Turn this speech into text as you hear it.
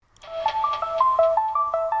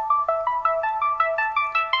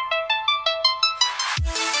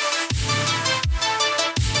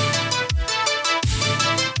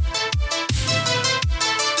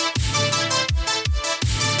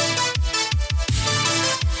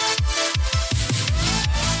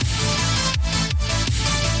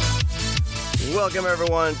welcome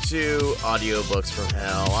everyone to Audiobooks from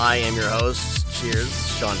Hell. I am your host, cheers,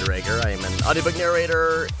 Sean Baltisberger. I am an audiobook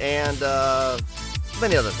narrator and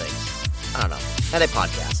many other things. I don't know. And a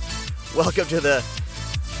podcast. Welcome to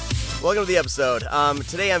the episode.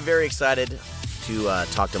 Today I'm very excited to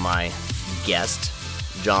talk to my guest,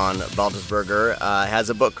 John Baltisberger. Has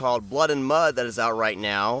a book called Blood and Mud that is out right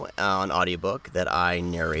now on audiobook that I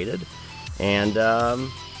narrated. And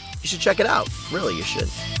you should check it out. Really, you should.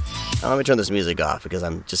 Let me turn this music off because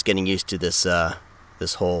I'm just getting used to this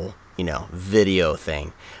this whole, video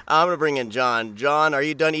thing. I'm going to bring in John. John, are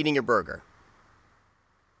you done eating your burger?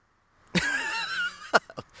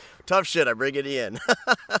 Tough shit, I bring it in.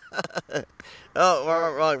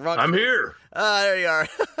 Oh, wrong. I'm here. There you are.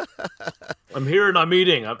 I'm here and I'm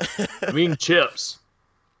eating. I'm eating chips.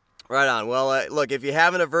 Right on. Well, look, if you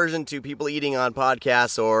have an aversion to people eating on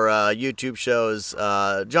podcasts or YouTube shows,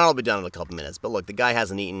 John will be done in a couple minutes. But look, the guy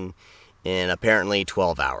hasn't eaten in apparently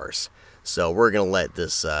 12 hours. So we're going to let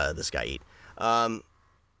this guy eat.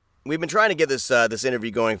 We've been trying to get this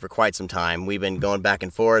interview going for quite some time. We've been going back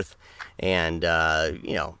and forth. And,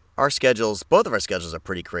 our schedules, both of our schedules are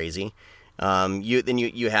pretty crazy.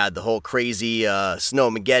 You had the whole crazy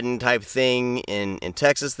Snowmageddon type thing in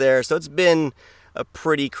Texas there. So it's been a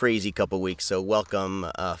pretty crazy couple weeks, so welcome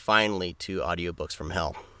finally to Audiobooks from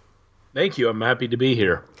Hell. Thank you. I'm happy to be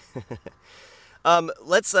here.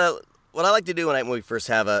 What I like to do when we first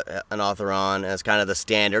have an author on is kind of the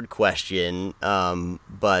standard question,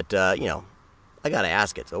 but I got to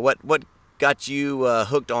ask it. So what got you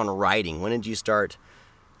hooked on writing? When did you start,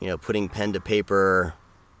 putting pen to paper,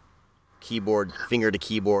 keyboard, finger to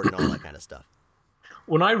keyboard, and all that kind of stuff?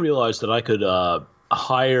 When I realized that I could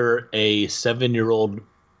hire a 7-year-old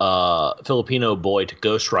Filipino boy to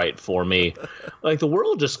ghostwrite for me, like the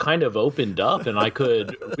world just kind of opened up, and I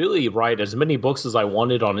could really write as many books as I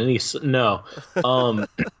wanted on any. No,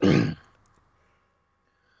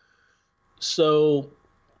 so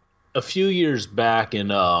a few years back in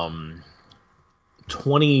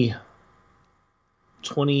 20,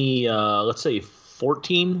 let's say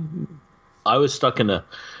 14, I was stuck in a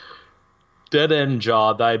dead-end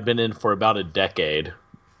job that I'd been in for about a decade.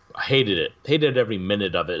 I hated it. Hated every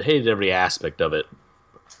minute of it. Hated every aspect of it.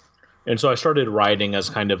 And so I started writing as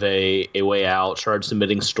kind of a way out. Started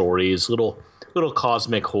submitting stories, little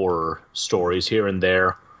cosmic horror stories here and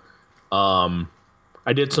there. I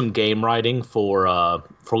did some game writing for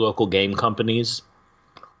local game companies.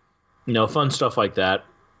 Fun stuff like that.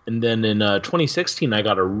 And then in 2016, I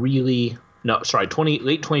got late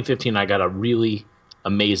 2015, I got a really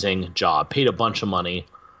amazing job. Paid a bunch of money.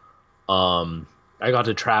 I got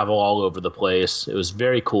to travel all over the place. It was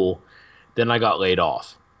very cool. Then I got laid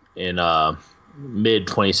off in mid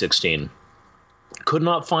 2016. Could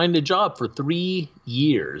not find a job for 3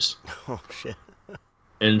 years. Oh shit!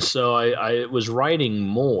 And so I was writing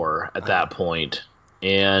more at that point,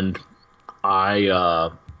 and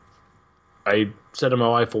I said to my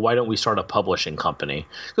wife, "Well, why don't we start a publishing company?"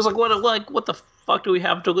 Because what the fuck do we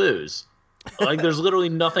have to lose? There's literally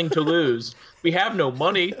nothing to lose. We have no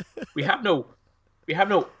money. We have no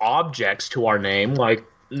objects to our name.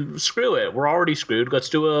 Screw it. We're already screwed. Let's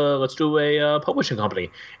do a publishing company.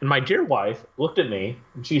 And my dear wife looked at me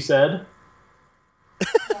and she said,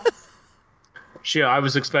 I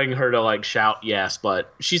was expecting her to shout yes,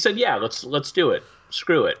 but she said, "Yeah, let's do it.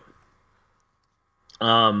 Screw it."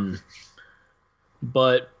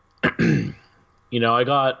 But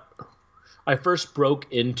I first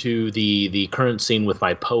broke into the current scene with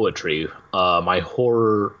my poetry, my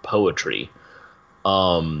horror poetry. It's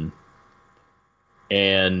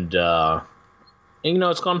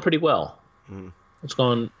gone pretty well. Mm. It's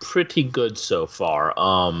gone pretty good so far.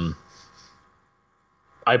 I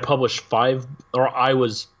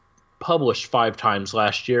was published 5 times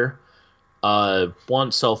last year.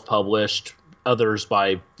 Once self-published, others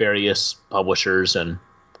by various publishers, and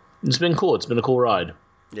it's been cool. It's been a cool ride.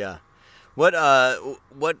 Yeah. What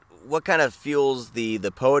kind of fuels the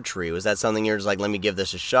poetry? Was that something you're just like, let me give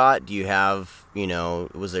this a shot? Do you have,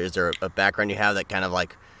 is there a background you have that kind of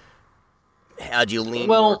how'd you lean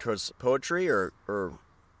more towards poetry or?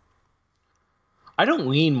 I don't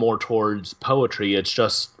lean more towards poetry. It's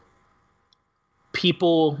just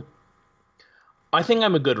people. I think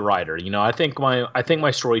I'm a good writer. I think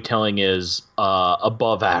my storytelling is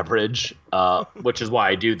above average, which is why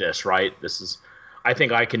I do this. Right? I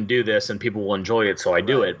think I can do this and people will enjoy it, so I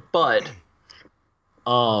do it. But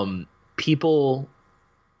people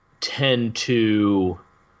tend to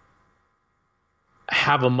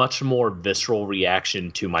have a much more visceral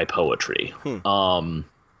reaction to my poetry. I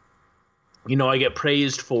get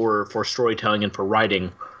praised for storytelling and for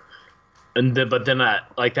writing, but then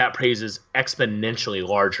that praise is exponentially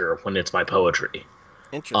larger when it's my poetry.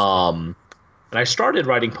 Interesting. And I started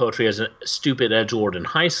writing poetry as a stupid edgelord in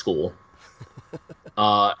high school,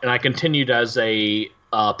 and I continued as a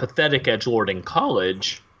pathetic edgelord in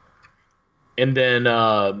college. And then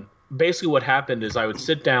basically what happened is I would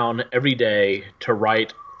sit down every day to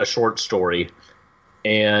write a short story,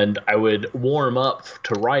 and I would warm up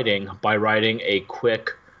to writing by writing a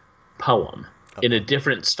quick poem in a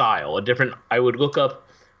different style. I would look up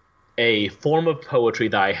a form of poetry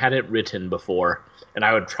that I hadn't written before, and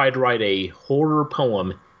I would try to write a horror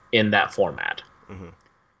poem in that format. Mm-hmm.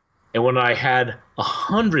 And when I had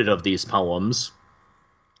 100 of these poems,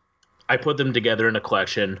 I put them together in a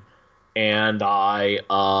collection, and I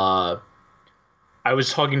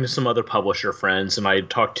was talking to some other publisher friends, and I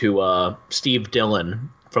talked to Steve Dillon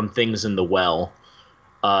from Things in the Well,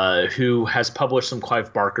 who has published some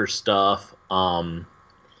Clive Barker stuff, and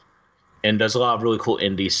does a lot of really cool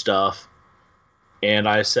indie stuff. And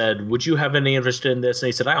I said, would you have any interest in this? And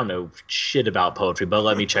he said, I don't know shit about poetry, but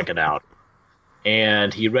let me check it out.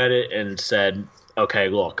 And he read it and said, okay,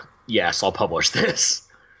 look, yes, I'll publish this.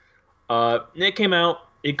 And it came out.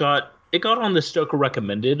 It got on the Stoker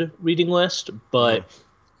recommended reading list, but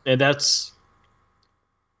and that's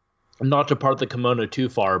not to part the kimono too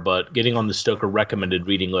far, but getting on the Stoker recommended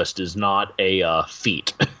reading list is not a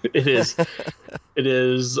feat. It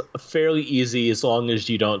is fairly easy as long as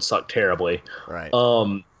you don't suck terribly. Right.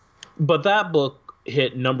 But that book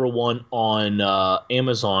hit #1 on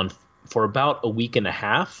Amazon for about a week and a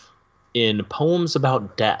half in poems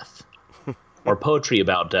about death or poetry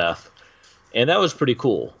about death. And that was pretty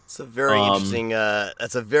cool. It's a very interesting,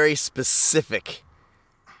 that's a very specific,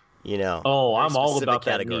 Oh, I'm all about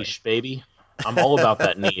category. That niche, baby. I'm all about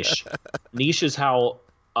that niche. Niche is how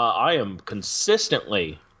I am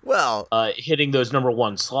consistently hitting those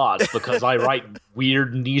 #1 slots because I write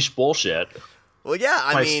weird niche bullshit. Well, yeah,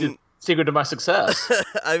 I mean... secret to my success.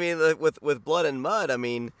 I mean, with Blood and Mud, I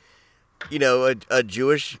mean... a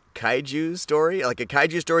Jewish kaiju story, like a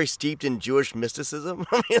kaiju story steeped in Jewish mysticism.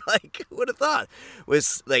 I mean, like, who would have thought? With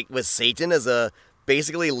Satan as a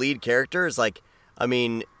basically lead character, is like, I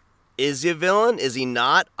mean, is he a villain? Is he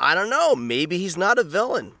not? I don't know. Maybe he's not a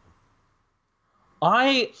villain.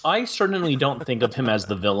 I certainly don't think of him as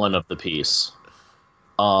the villain of the piece.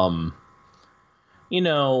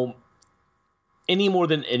 Any more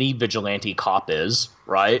than any vigilante cop is,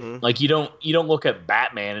 right? Mm-hmm. Like you don't look at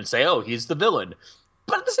Batman and say, "Oh, he's the villain,"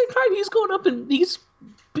 but at the same time, he's going up and he's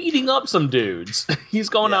beating up some dudes. He's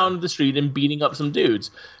going out into the street and beating up some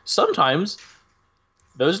dudes. Sometimes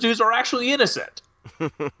those dudes are actually innocent.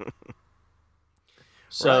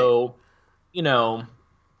 So,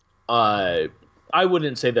 I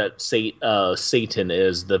wouldn't say that Satan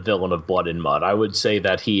is the villain of Blood and Mud. I would say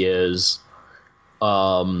that he is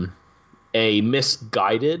a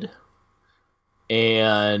misguided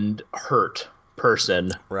and hurt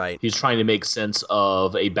person. Right. He's trying to make sense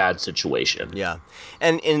of a bad situation. Yeah.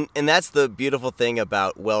 And that's the beautiful thing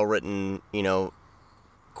about well-written,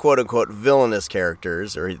 quote-unquote villainous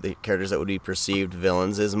characters, or the characters that would be perceived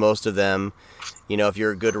villains, is most of them, if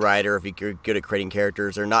you're a good writer, if you're good at creating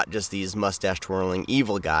characters, are not just these mustache-twirling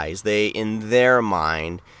evil guys. They, in their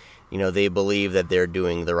mind, they believe that they're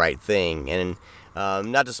doing the right thing. And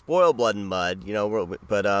not to spoil Blood and Mud,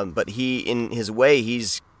 but he, in his way,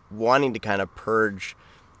 he's wanting to kind of purge,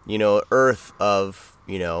 Earth of,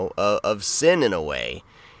 of sin in a way,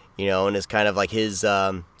 and it's kind of like his,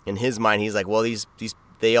 in his mind, he's like, well, these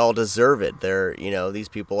they all deserve it. They're, these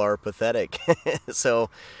people are pathetic.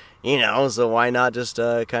 So, so why not just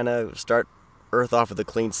kind of start Earth off with a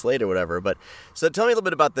clean slate or whatever. But so tell me a little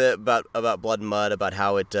bit about Blood and Mud, about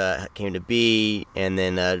how it came to be, and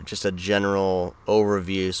then just a general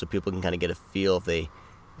overview so people can kind of get a feel if they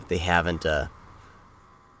haven't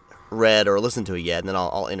read or listened to it yet, and then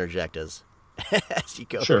I'll interject as you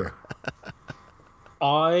go. Sure.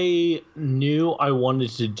 I knew I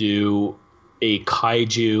wanted to do a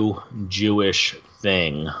kaiju Jewish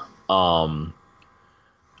thing.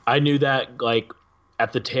 I knew that, like,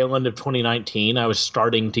 at the tail end of 2019, I was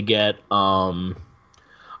starting to get, I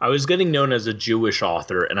was getting known as a Jewish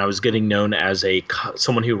author, and I was getting known as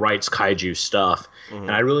someone who writes kaiju stuff. Mm-hmm.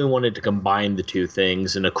 And I really wanted to combine the two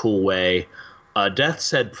things in a cool way. Death's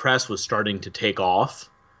Head Press was starting to take off.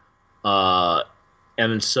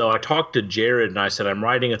 And so I talked to Jared, and I said, I'm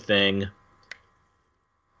writing a thing.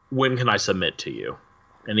 When can I submit to you?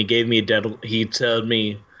 And he gave me he told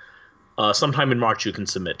me, sometime in March you can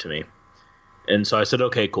submit to me. And so I said,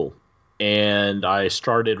 okay, cool. And I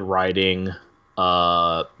started writing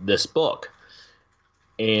this book.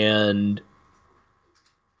 And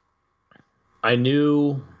I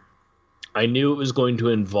knew it was going to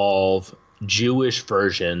involve Jewish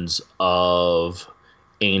versions of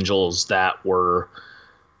angels that were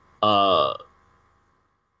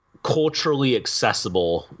culturally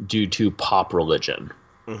accessible due to pop religion.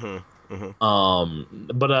 But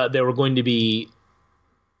they were going to be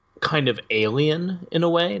kind of alien in a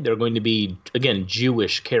way. They're going to be, again,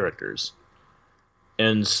 Jewish characters.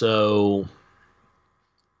 And so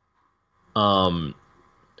I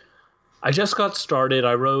just got started.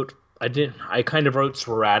 I kind of wrote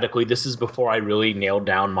sporadically. This is before I really nailed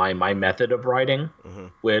down my method of writing,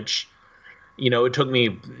 which, it took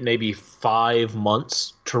me maybe 5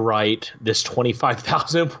 months to write this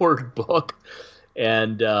 25,000 word book.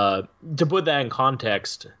 And to put that in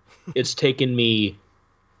context, it's taken me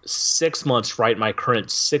 6 months to write my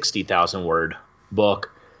current 60,000 word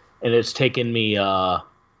book. And it's taken me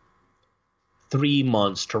 3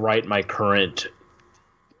 months to write my current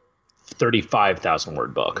 35,000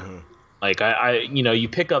 word book. Like you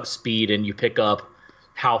pick up speed and you pick up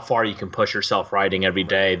how far you can push yourself writing every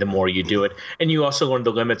day, the more you do it. And you also learn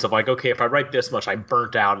the limits of like, okay, if I write this much, I'm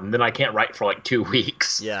burnt out and then I can't write for like 2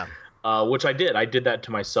 weeks. Yeah. Which I did. I did that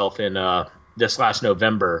to myself in this last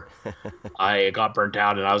November. I got burnt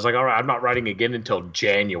out and I was like, all right, I'm not writing again until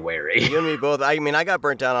January. You and me both. I mean, I got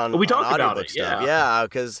burnt out on, we talked audiobook about it, stuff. Yeah,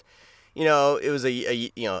 because, it was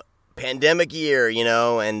a pandemic year,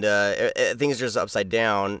 and things are just upside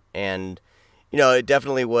down. And, it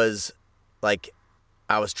definitely was like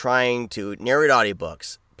I was trying to narrate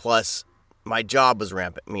audiobooks. Plus, my job was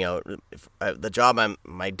rampant.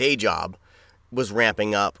 My day job was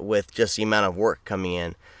ramping up with just the amount of work coming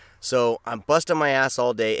in. So I'm busting my ass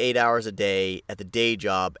all day, 8 hours a day at the day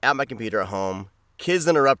job, at my computer at home, kids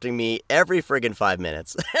interrupting me every friggin' 5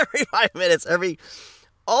 minutes. Every 5 minutes,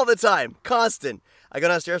 all the time, constant. I go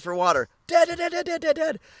downstairs for water.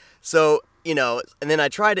 Dad. So, and then I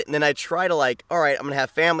tried it, and then I try to like, all right, I'm going to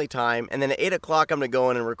have family time, and then at 8 o'clock I'm going to go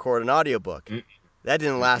in and record an audiobook. That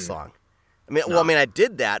didn't last long. I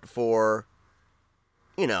did that for,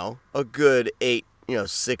 a good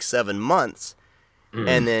 6-7 months.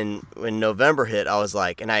 And then when November hit, I was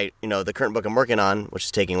like, and the current book I'm working on, which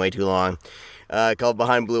is taking way too long, called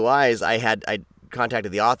Behind Blue Eyes, I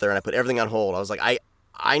contacted the author and I put everything on hold. I was like,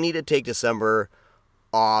 I need to take December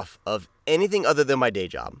off of anything other than my day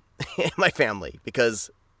job and my family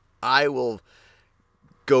because I will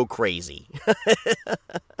go crazy.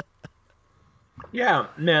 Yeah,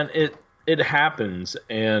 man, it happens.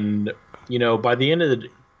 And, by the end of the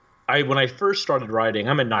when I first started writing,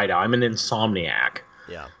 I'm a night owl. I'm an insomniac.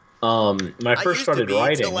 Yeah. When I first started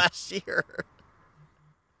writing until last year.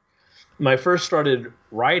 When I first started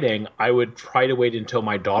writing, I would try to wait until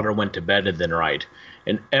my daughter went to bed and then write.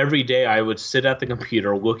 And every day I would sit at the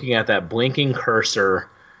computer looking at that blinking cursor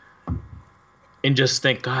and just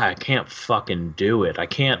think, God, I can't fucking do it. I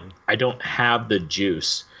don't have the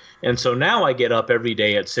juice. And so now I get up every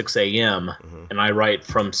day at 6 a.m. And I write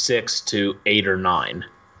from 6 to 8 or 9.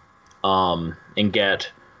 And get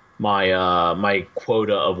my my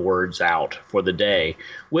quota of words out for the day,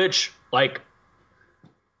 which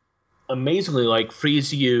amazingly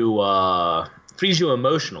frees you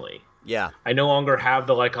emotionally. Yeah, I no longer have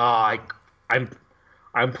the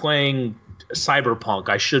I'm playing Cyberpunk.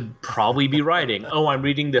 I should probably be writing. Oh, I'm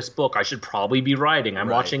reading this book. I should probably be writing. I'm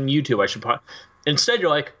watching YouTube. I should instead you're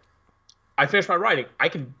like, I finished my writing. I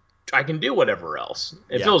can do whatever else.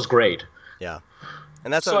 It feels great. Yeah.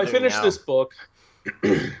 And that's so I finished this book.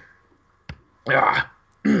 That's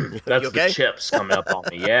the chips coming up on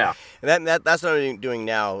me. Yeah. And that's what I'm doing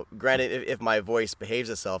now. Granted, if my voice behaves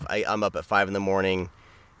itself, I'm up at 5 a.m,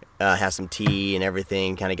 have some tea and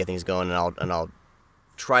everything, kind of get things going, and I'll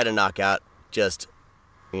try to knock out just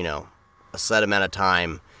a set amount of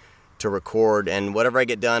time to record, and whatever I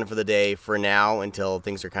get done for the day for now until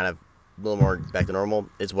things are kind of a little more back to normal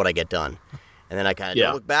is what I get done. And then I kind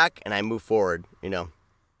of look back and I move forward, I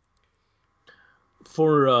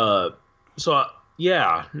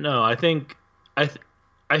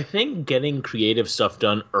think getting creative stuff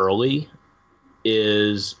done early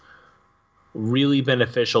is really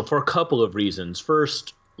beneficial for a couple of reasons.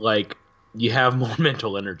 First, you have more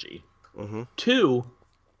mental energy. 2,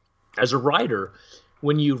 as a writer,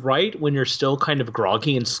 when you write when you're still kind of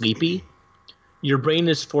groggy and sleepy, your brain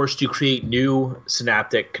is forced to create new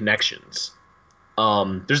synaptic connections.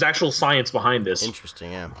 There's actual science behind this.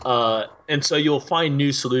 Interesting, yeah. And so you'll find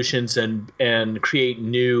new solutions and create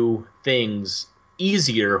new things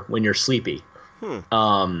easier when you're sleepy.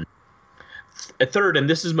 A third, and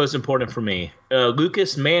this is most important for me,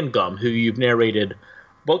 Lucas Mangum, who you've narrated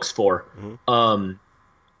books for,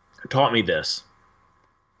 taught me this.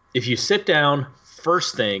 if you sit down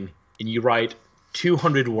first thing and you write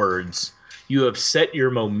 200 words, you have set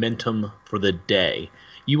your momentum for the day.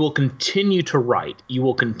 You will continue to write. You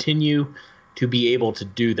will continue to be able to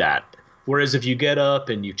do that. Whereas if you get up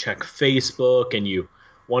and you check Facebook and you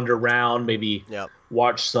wander around, maybe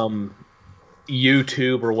watch some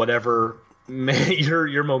YouTube or whatever,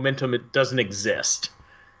 your momentum, it doesn't exist.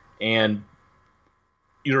 And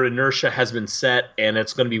your inertia has been set, and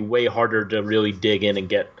it's going to be way harder to really dig in and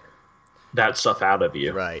get that stuff out of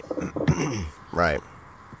you. Right. Right.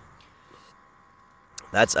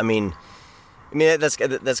 That's kind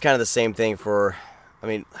of the same thing for,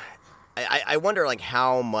 I wonder like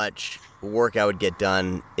how much work I would get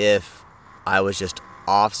done if I was just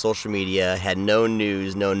off social media, had no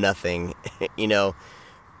news, no nothing,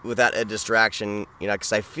 without a distraction,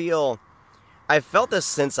 because I've felt this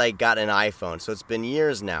since I got an iPhone, so it's been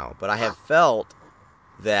years now, but I have felt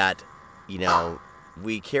that,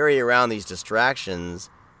 we carry around these distractions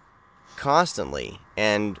constantly,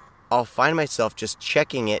 and I'll find myself just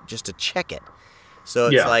checking it just to check it. So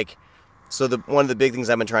it's one of the big things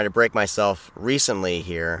I've been trying to break myself recently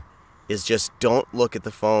here is just don't look at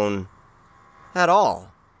the phone at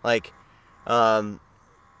all. Like, don't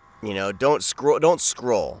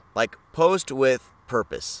scroll. Like, post with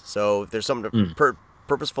purpose. So if there's something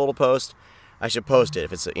purposeful to post, I should post it.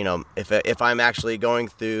 If it's, if I'm actually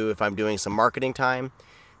if I'm doing some marketing time,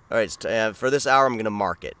 all right, for this hour I'm going to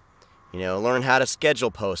market. Learn how to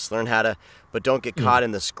schedule posts, but don't get caught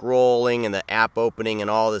in the scrolling and the app opening and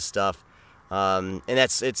all this stuff. And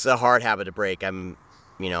it's a hard habit to break. I'm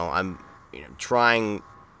trying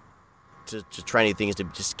to try new things to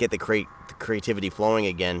just get the creativity flowing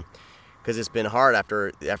again, because it's been hard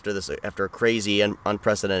after a crazy and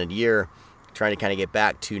unprecedented year, trying to kind of get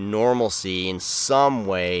back to normalcy in some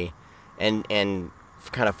way, and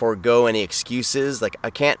kind of forego any excuses. Like I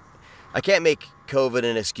can't make COVID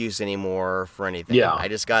an excuse anymore for anything. Yeah. I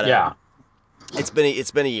just gotta. Yeah. It's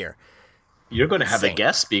been a year. You're going to have a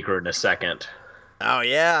guest speaker in a second. Oh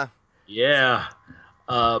yeah. Yeah.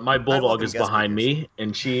 My bulldog is behind me,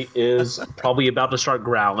 and she is probably about to start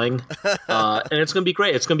growling. And it's going to be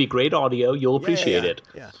great. It's going to be great audio. You'll appreciate it.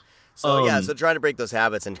 Yeah. So so trying to break those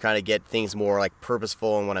habits and kind of get things more like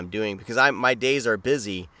purposeful in what I'm doing, because my days are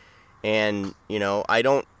busy, and I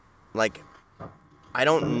don't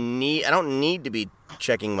need to be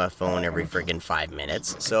checking my phone every friggin' 5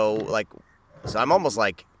 minutes. So I'm almost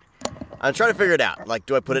like I'm trying to figure it out. Like,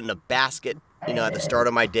 do I put it in a basket, at the start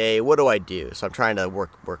of my day? What do I do? So I'm trying to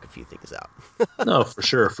work a few things out. No, for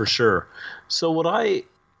sure. So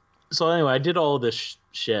anyway, I did all of this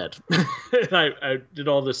shit. I did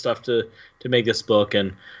all this stuff to make this book,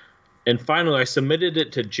 and finally I submitted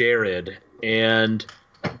it to Jared, and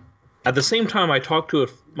at the same time I talked to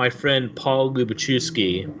my friend Paul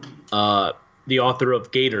Lubachewski, the author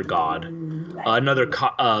of Gator God, another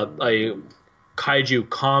a kaiju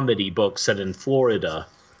comedy book set in Florida.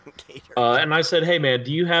 And I said, hey man,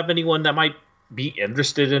 do you have anyone that might be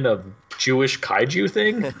interested in a Jewish kaiju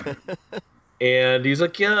thing? And he's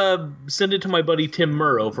like, yeah, send it to my buddy Tim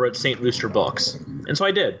Murr over at St. Rooster Books. And so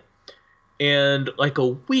I did. And like a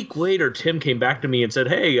week later, Tim came back to me and said,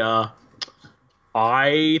 hey,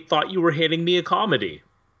 I thought you were handing me a comedy.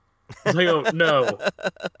 I was like, oh, no,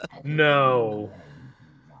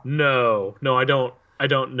 I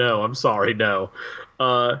don't know. I'm sorry, no.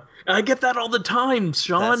 I get that all the time,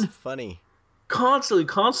 Sean. That's funny.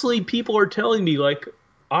 Constantly people are telling me, like,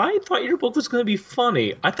 I thought your book was going to be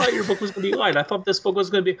funny. I thought your book was going to be light. I thought this book was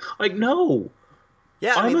going to be... Like, no.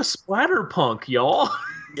 Yeah, I'm a splatterpunk, y'all.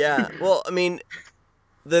 Yeah, well,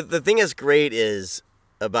 the thing that's great is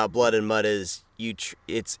about Blood and Mud is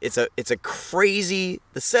it's a crazy...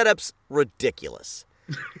 The setup's ridiculous.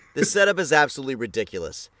 The setup is absolutely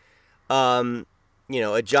ridiculous. A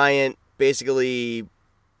giant, basically,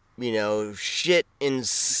 shit and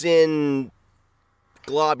sin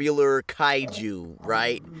globular kaiju,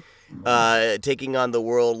 right? Taking on the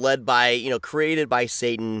world, led by, created by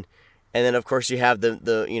Satan. And then, of course, you have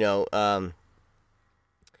the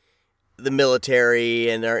military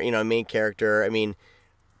and their, main character.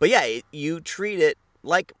 But yeah, you treat it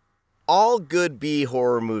like all good B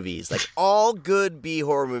horror movies. Like all good B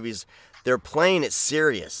horror movies, they're playing it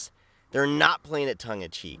serious. They're not playing it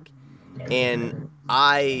tongue-in-cheek. And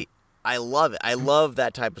I love it. I love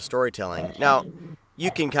that type of storytelling. Now, you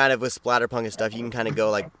can kind of, with splatterpunk and stuff, you can kind of go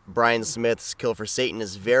like Brian Smith's Kill for Satan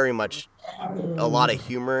is very much a lot of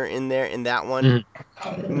humor in there, in that one.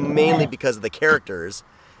 Mm-hmm. Mainly because of the characters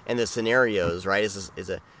and the scenarios, right?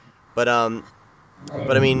 But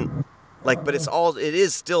Like, but it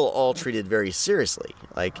is still all treated very seriously.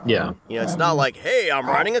 Like, Yeah. it's not like, hey, I'm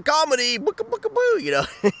writing a comedy, booka booka boo,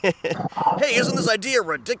 hey, isn't this idea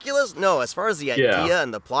ridiculous? No, as far as the idea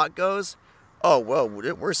and the plot goes, oh, well,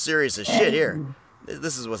 we're serious as shit here.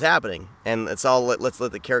 This is what's happening. And it's all, let's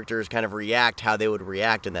let the characters kind of react how they would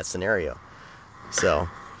react in that scenario. So.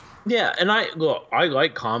 Yeah, and I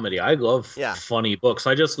like comedy. I love funny books.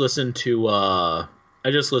 I just listened to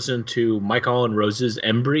Michael and Rose's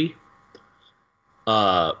Embry,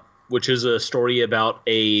 which is a story about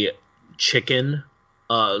a chicken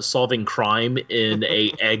solving crime in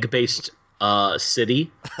a egg-based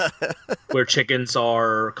city, where chickens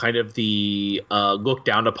are kind of the looked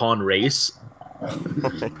down upon race. I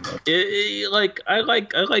like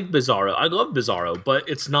Bizarro. I love Bizarro, but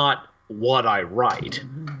it's not what I write.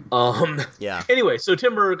 Anyway, so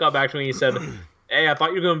Tim Burr got back to me and he said, "Hey, I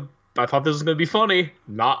thought this was gonna be funny.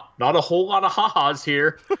 Not a whole lot of ha-has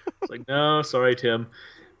here." It's like, no, sorry, Tim.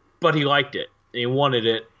 But he liked it. He wanted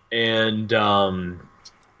it, and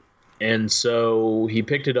so he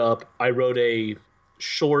picked it up. I wrote a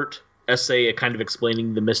short essay, kind of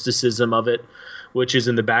explaining the mysticism of it, which is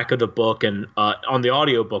in the back of the book, and on the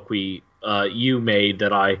audiobook you made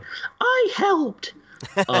that I helped.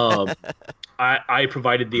 I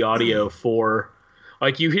provided the audio for,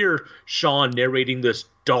 like, you hear Sean narrating this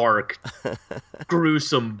dark,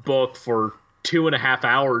 gruesome book for 2.5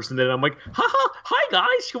 hours, and then I'm like, hi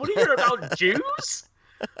guys, you want to hear about Jews?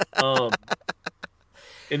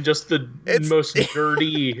 In just the most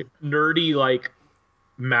nerdy, like,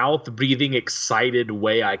 mouth-breathing, excited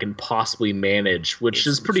way I can possibly manage, which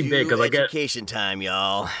is pretty big, because I get... education time,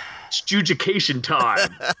 y'all. It's Judication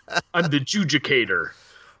time. I'm the Judicator.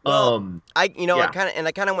 Well, I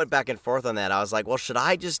kind of went back and forth on that. I was like, well, should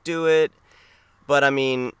I just do it? But I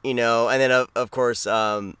mean, and then of course,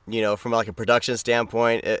 from like a production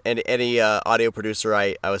standpoint, any audio producer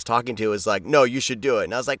I was talking to was like, no, you should do it.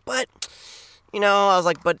 And I was like, but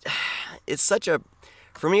it's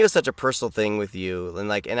for me, it was such a personal thing with you,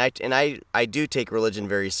 and I do take religion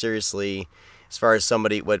very seriously, as far as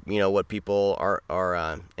what people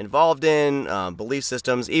are involved in, belief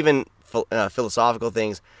systems, even philosophical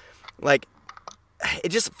things. Like, it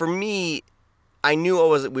just, for me, I knew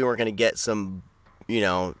we weren't going to get some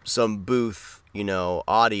booth,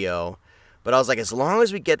 audio, but I was like, as long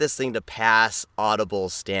as we get this thing to pass Audible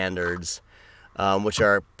standards, which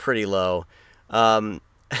are pretty low, and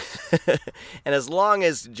as long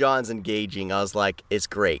as John's engaging, I was like, it's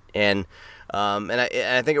great. And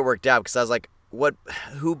I think it worked out, because I was like,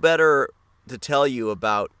 who better to tell you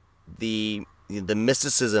about the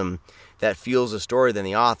mysticism that fuels the story than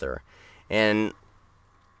the author? And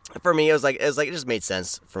for me, it just made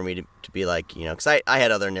sense for me to be like, because I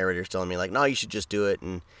had other narrators telling me like, no, you should just do it.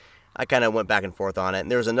 And I kind of went back and forth on it. And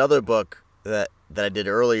there was another book that I did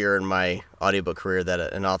earlier in my audiobook career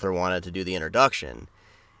that an author wanted to do the introduction,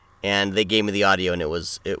 and they gave me the audio, and it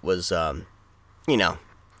wasn't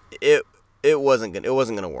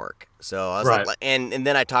gonna work. So I was like, and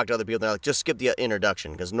then I talked to other people, and they're like, just skip the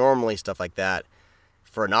introduction, because normally stuff like that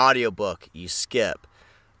for an audiobook you skip,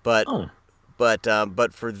 but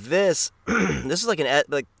for this, this is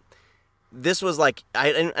like this was like,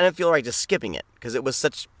 I didn't feel right just skipping it, because it was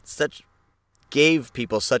such gave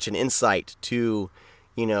people such an insight to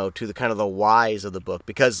the kind of the whys of the book,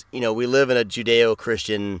 because we live in a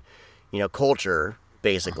Judeo-Christian culture,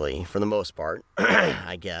 basically, for the most part,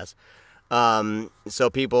 I guess. So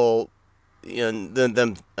people,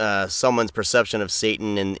 someone's perception of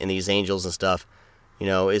Satan and these angels and stuff,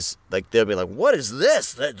 is like, they'll be like, what is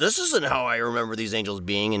this? This isn't how I remember these angels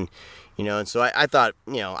being. And, and so I thought,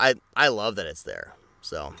 I love that it's there.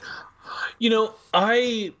 So,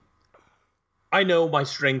 I know my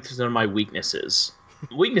strengths and my weaknesses.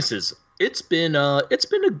 It's been a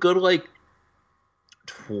good, like,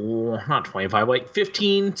 not 25, like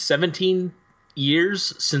 15, 17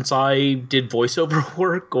 years since I did voiceover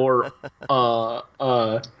work or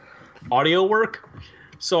audio work.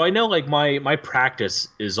 So I know, like, my practice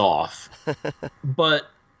is off, but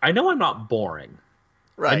I know I'm not boring.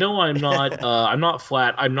 Right. I know I'm not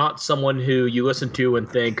flat. I'm not someone who you listen to and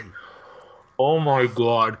think, oh my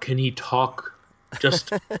God, can he talk?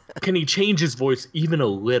 Can he change his voice even a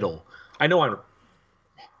little? I know I'm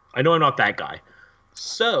not that guy.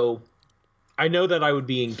 So I know that I would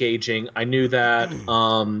be engaging. I knew that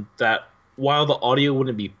that while the audio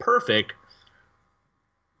wouldn't be perfect,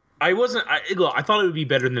 I thought it would be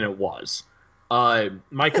better than it was.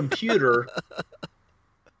 My computer,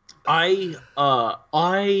 I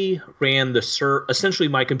ran essentially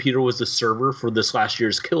my computer was the server for this last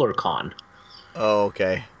year's KillerCon. Oh,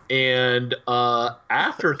 okay. And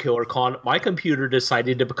after KillerCon, my computer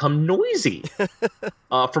decided to become noisy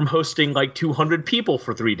from hosting like 200 people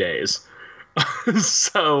for 3 days.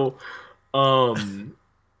 So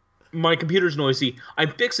my computer's noisy.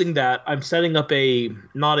 I'm fixing that. I'm setting up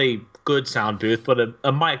not a good sound booth, but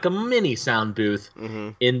a mic, a mini sound booth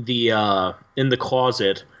in the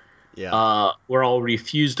closet. Yeah. Where I'll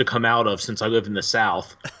refuse to come out of since I live in the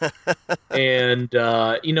South. And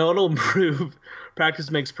it'll improve.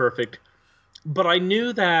 Practice makes perfect. But I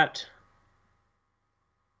knew that.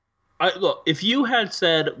 Look, if you had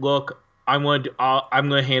said, "Look, I'm going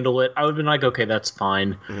to handle it," I would have been like, "Okay, that's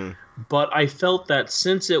fine." Mm-hmm. But I felt that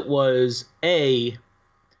since it was A,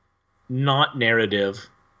 not narrative,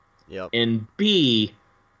 Yep. and B,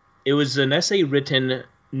 it was an essay written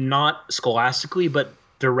not scholastically but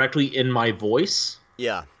directly in my voice.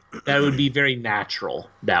 Yeah. That would be very natural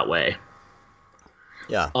that way.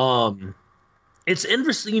 Yeah. It's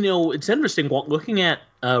interesting, it's interesting looking at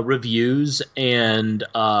reviews and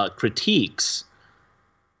critiques.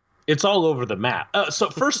 It's all over the map. So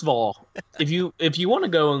first of all, if you want to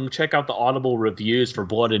go and check out the Audible reviews for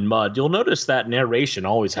Blood and Mud, you'll notice that narration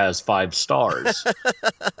always has 5 stars.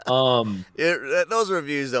 Those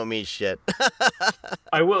reviews don't mean shit.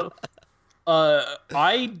 I will.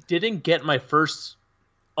 I didn't get my first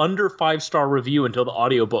under 5-star review until the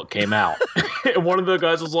audiobook came out. And one of the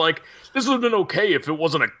guys was like, "This would have been okay if it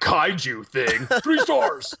wasn't a kaiju thing. 3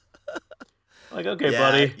 stars." Like, okay,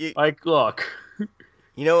 buddy. Look.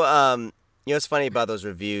 What's funny about those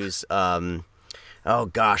reviews? Oh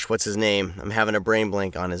gosh, what's his name? I'm having a brain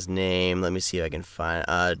blank on his name. Let me see if I can find.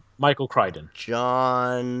 Michael Crichton.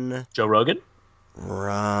 Joe Rogan.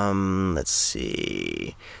 Let's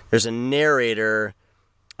see. There's a narrator.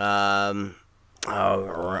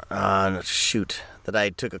 Shoot, that I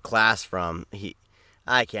took a class from.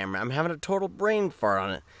 I can't remember. I'm having a total brain fart on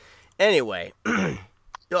it. Anyway,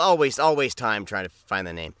 I'll waste time trying to find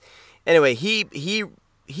the name. Anyway, he's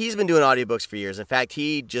been doing audiobooks for years. In fact,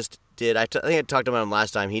 he just did. I think I talked about him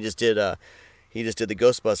last time. He just did the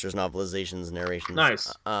Ghostbusters novelizations and narrations.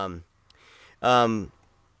 Nice.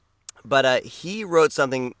 But he wrote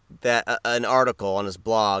something an article on his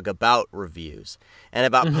blog about reviews and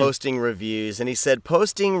about posting reviews. And he said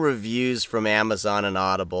posting reviews from Amazon and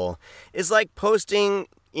Audible is like posting,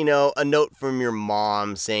 a note from your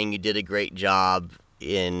mom saying you did a great job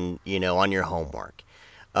on your homework.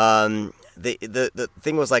 The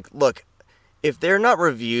thing was like, look, if they're not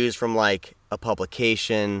reviews from like a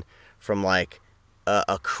publication, from like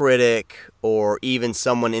a critic, or even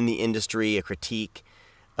someone in the industry, a critique,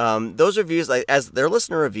 those reviews, like, as they're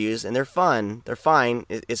listener reviews, and they're fun, they're fine.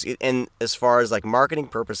 And as far as like marketing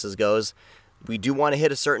purposes goes, we do want to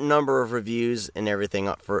hit a certain number of reviews and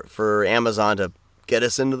everything for Amazon to get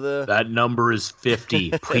us into the. That number is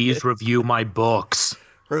 50. Please review my books.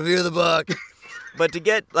 Review the book. But to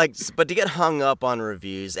get hung up on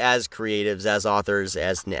reviews as creatives, as authors,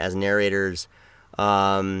 as narrators.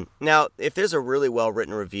 Now, if there's a really well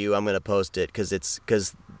written review, I'm going to post it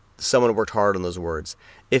because someone worked hard on those words.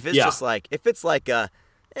 If it's just like, I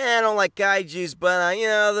don't like kaijus, but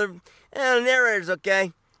the narrator's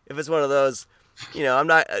okay. If it's one of those,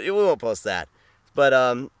 we won't post that. But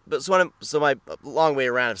so my long way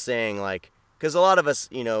around of saying, like, because a lot of us,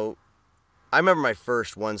 I remember my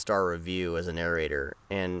first 1-star review as a narrator,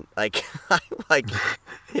 and like,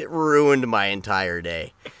 it ruined my entire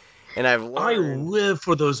day. And I've learned. I live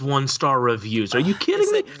for those 1-star reviews. Are you kidding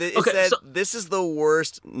me? It said, this is the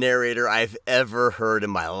worst narrator I've ever heard in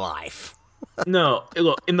my life. No,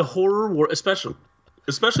 look, in the horror world, especially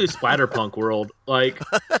splatterpunk world, like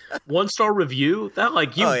 1-star review, that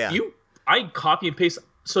like I copy and paste.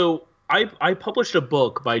 So I published a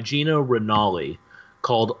book by Gino Rinaldi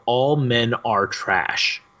called All Men Are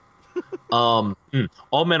Trash. All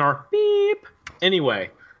men are beep. Anyway.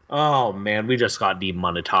 Oh man, we just got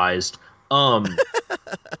demonetized.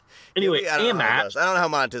 Anyway, I don't know how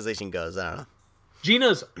monetization goes. I don't know.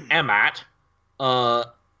 Gina's Amat.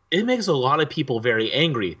 It makes a lot of people very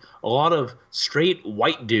angry. A lot of straight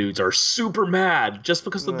white dudes are super mad just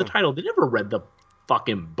because of the title. They never read the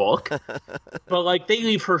fucking book. But like, they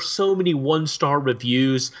leave her so many 1-star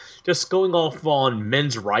reviews, just going off on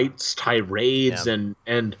men's rights tirades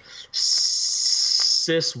and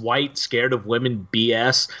cis white scared of women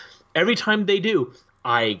BS. Every time they do,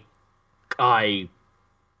 I have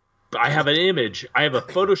an image. I have a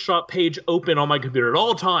Photoshop page open on my computer at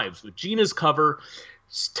all times with Gina's cover,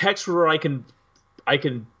 text where I can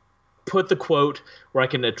put the quote, where I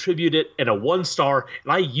can attribute it, and a 1-star,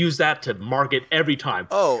 and I use that to market every time.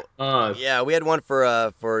 Oh, yeah, we had one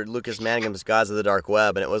for Lucas Manningham's Gods of the Dark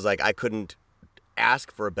Web, and it was like I couldn't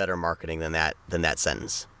ask for a better marketing than that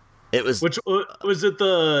sentence. It was. Which was it?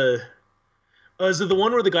 Is it the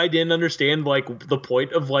one where the guy didn't understand like the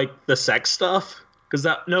point of like the sex stuff? Because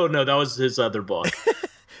that was his other book.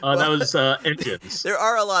 That was Engines. There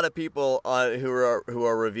are a lot of people who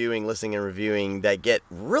are reviewing, listening, and reviewing that get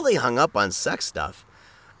really hung up on sex stuff.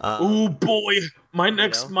 Oh boy, my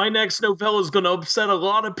next novella is going to upset a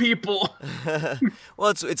lot of people. Well,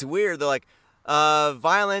 it's weird. They're like,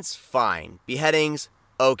 violence, fine. Beheadings,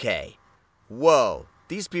 okay. Whoa,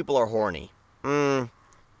 these people are horny. 2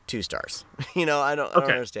 stars. I don't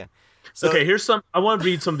understand. So, okay, I want to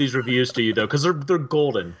read some of these reviews to you though, because they're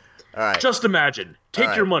golden. All right. Just imagine,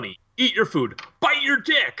 take your money, eat your food, bite your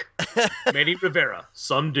dick. Manny Rivera,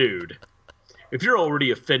 some dude. If you're already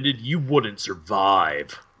offended, you wouldn't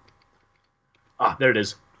survive. Ah, there it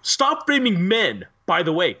is. Stop blaming men. By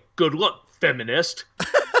the way, good luck, feminist.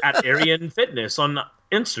 At Aryan Fitness on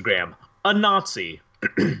Instagram, a Nazi.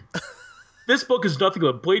 This book is nothing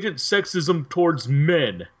but blatant sexism towards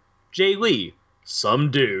men. Jay Lee, some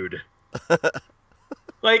dude.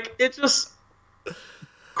 Like, it just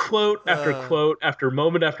quote after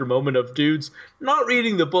moment of dudes not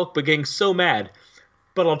reading the book but getting so mad.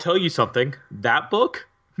 But I'll tell you something. That book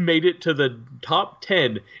made it to the top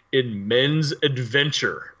 10 in men's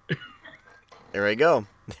adventure. There we go.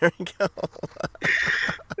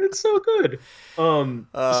 It's so good.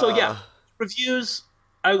 So yeah, reviews.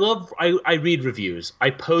 I read reviews. I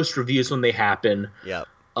post reviews when they happen. Yeah.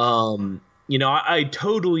 I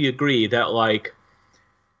totally agree that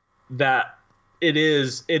that it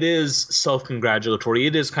is self-congratulatory.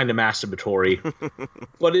 It is kind of masturbatory,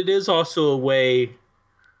 but it is also a way.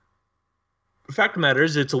 The fact of the matter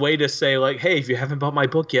is, it's a way to say like, hey, if you haven't bought my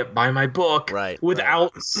book yet, buy my book. Right.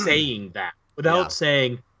 Without saying that. Without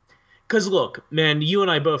saying, because look, man, you and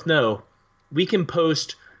I both know we can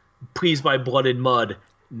post "Please buy Blood and Mud"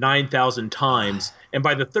 9,000 times, and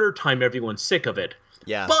by the 3rd time, everyone's sick of it.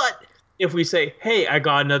 Yeah. But if we say, hey, I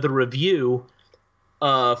got another review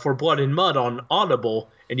for Blood and Mud on Audible,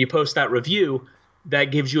 and you post that review, that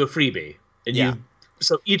gives you a freebie. And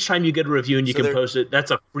so each time you get a review and you can post it, that's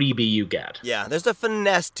a freebie you get. Yeah, there's a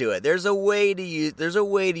finesse to it. There's a way to use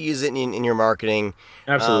it in your marketing.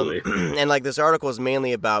 Absolutely. And like this article is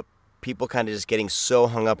mainly about people kind of just getting so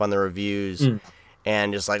hung up on the reviews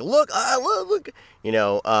and just like look.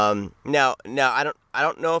 Now I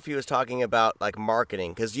don't know if he was talking about like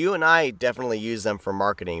marketing, because you and I definitely use them for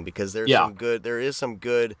marketing, because there is some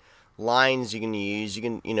good lines you can use. You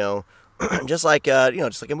can just like a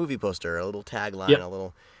movie poster, a little tagline, a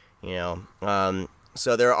little,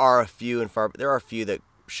 So there are a few that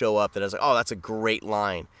show up that is like, oh, that's a great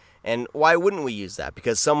line, and why wouldn't we use that?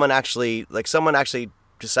 Because someone actually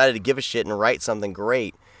decided to give a shit and write something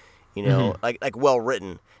great, like well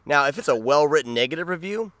written. Now, if it's a well written negative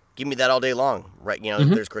review, give me that all day long, right? If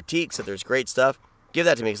there's critiques, if there's great stuff, give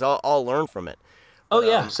that to me, because I'll learn from it. Oh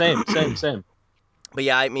yeah, same. But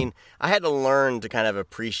yeah, I mean, I had to learn to kind of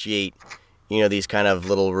appreciate, these kind of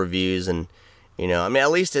little reviews, and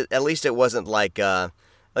at least it wasn't like at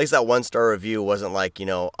least that 1-star review wasn't like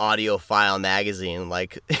Audiophile magazine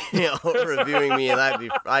like reviewing me, and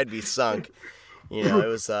I'd be sunk. It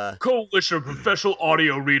was coalition of professional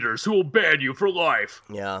audio readers who will ban you for life.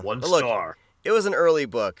 Yeah, 1 star. It was an early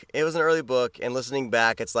book. And listening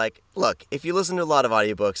back, it's like, look, if you listen to a lot of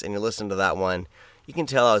audiobooks and you listen to that one, you can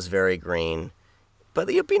tell I was very green.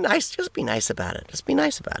 But you'd be nice. Just be nice about it.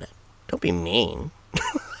 Don't be mean.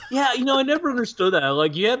 Yeah, I never understood that.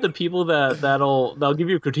 Like, you have the people that'll give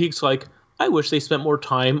you critiques like, I wish they spent more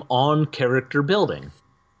time on character building,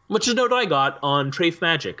 which is a note I got on Trafe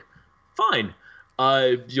Magic. Fine.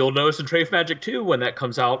 You'll notice in Trafe Magic 2, when that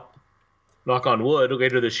comes out, knock on wood,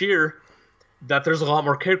 later this year, that there's a lot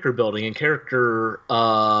more character building and character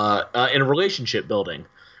in a relationship building,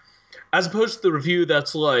 as opposed to the review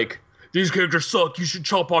that's like, these characters suck, you should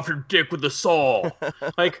chop off your dick with a saw.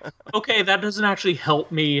 Like, okay, that doesn't actually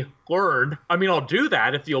help me learn. I mean, I'll do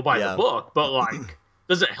that if you'll buy the book, but like,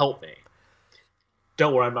 doesn't help me.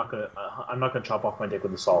 Don't worry, I'm not gonna chop off my dick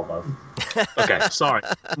with a saw, love. Okay, sorry.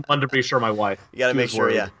 I wanted to be sure my wife. You gotta make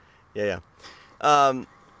sure, yeah.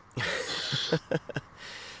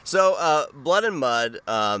 So, Blood and Mud.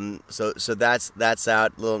 So that's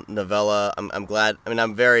out, little novella. I'm glad. I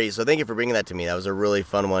mean, so thank you for bringing that to me. That was a really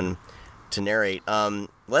fun one to narrate.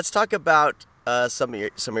 Let's talk about some of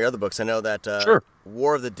your other books. I know that Sure.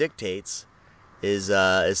 War of the Dictates is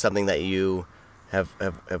something that you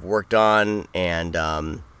have worked on, and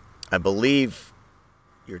I believe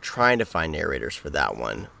you're trying to find narrators for that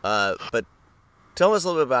one. But tell us a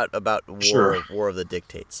little bit about War of the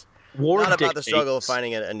Dictates. Not about the struggle of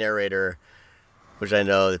finding a narrator which I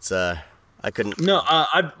know it's I couldn't. No,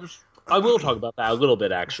 I will talk about that a little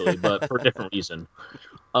bit actually, but for a different reason.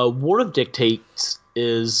 War of Dictates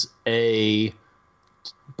is a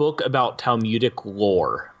book about Talmudic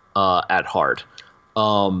lore at heart.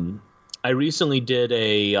 I recently did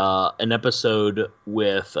an episode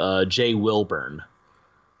with Jay Wilburn,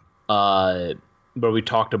 where we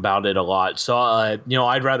talked about it a lot. So,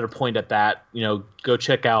 I'd rather point at that. Go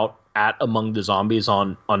check out at Among the Zombies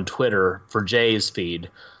on Twitter for Jay's feed,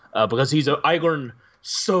 because I learned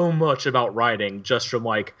so much about writing just from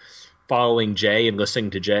following Jay and listening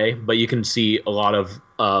to Jay. But you can see a lot of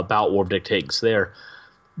about War of Dictates there.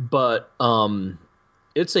 But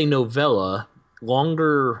it's a novella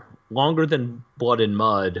longer than Blood and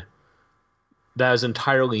Mud that is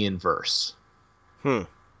entirely in verse. And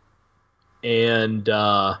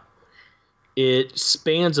it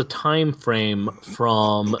spans a time frame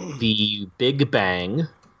from the Big Bang,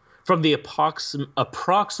 from the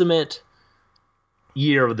approximate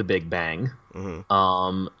year of the Big Bang,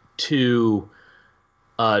 to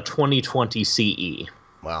 2020 CE.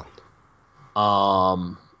 Wow.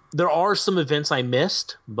 There are some events I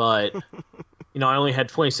missed, but I only had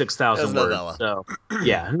 26,000 words. Novella. So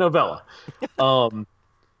yeah, novella.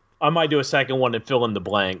 I might do a second one and fill in the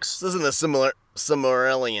blanks. This isn't a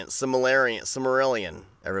Silmarillion,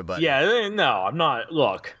 everybody. Yeah, no, I'm not.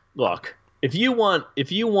 Look. If you want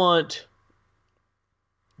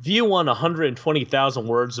 120,000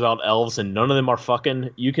 words about elves and none of them are fucking,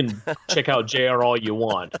 you can check out JR all you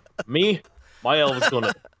want. Me, my elf's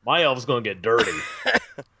gonna get dirty.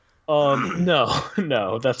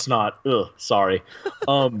 No, that's not. Sorry.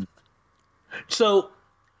 So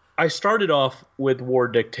I started off with War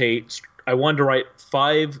Dictates. I wanted to write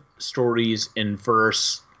 5 stories in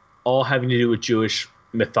verse, all having to do with Jewish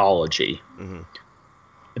mythology. And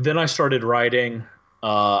then I started writing.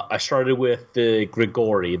 I started with the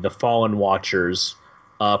Grigori, the Fallen Watchers,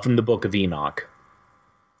 from the Book of Enoch.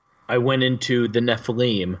 I went into the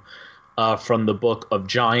Nephilim from the Book of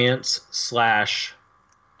Giants /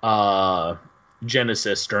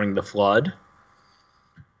 Genesis during the Flood.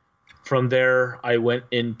 From there, I went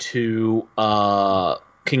into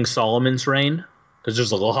King Solomon's reign, because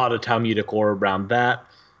there's a lot of Talmudic lore around that,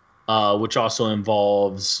 which also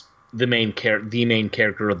involves the main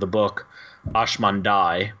character of the book,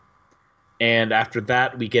 Ashmandai. And after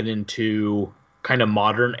that, we get into kind of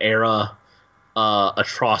modern era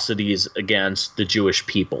atrocities against the Jewish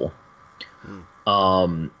people,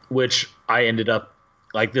 which I ended up,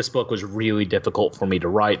 this book was really difficult for me to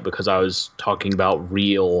write because I was talking about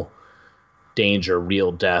real danger,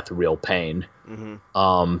 real death, real pain.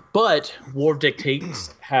 But War of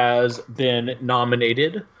Dictates has been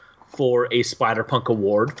nominated for a Splatterpunk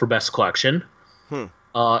Award for Best Collection.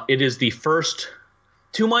 It is the first,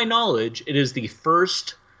 to my knowledge,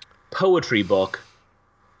 poetry book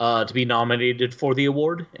to be nominated for the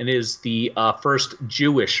award, and is the first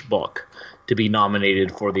Jewish book to be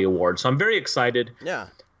nominated for the award. So I'm very excited. Yeah.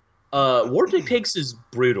 War Dictates is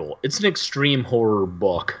brutal. It's an extreme horror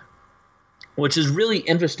book, which is really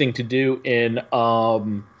interesting to do in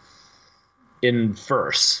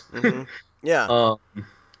verse. Yeah.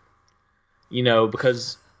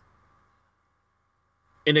 Because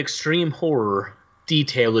in extreme horror,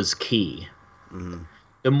 detail is key.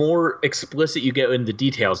 The more explicit you get in the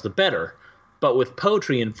details, the better. But with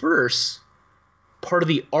poetry in verse, part of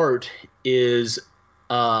the art is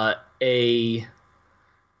a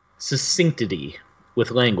succinctity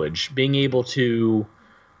with language, being able to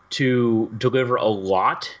deliver a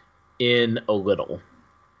lot in a little.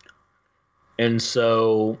 And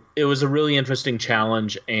so it was a really interesting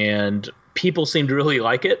challenge, and people seem to really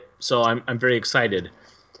like it. So I'm very excited.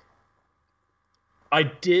 I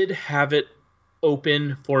did have it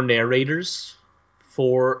open for narrators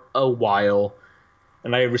for a while,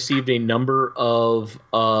 and I received a number of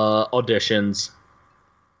auditions,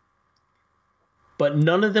 but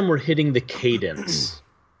none of them were hitting the cadence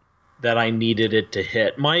that I needed it to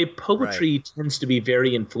hit. My poetry tends to be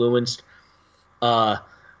very influenced by,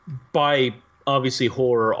 obviously,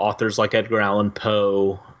 horror authors like Edgar Allan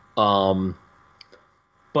Poe,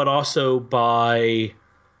 but also by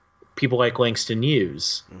people like Langston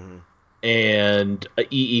Hughes and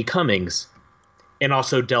E.E. Cummings, and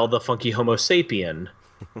also Del the Funky Homo Sapien,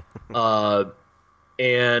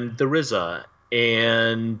 and the RZA,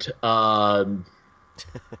 and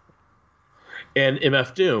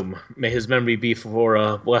MF Doom, may his memory be for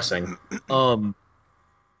a blessing. And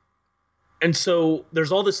so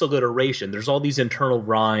there's all this alliteration, there's all these internal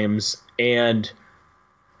rhymes, and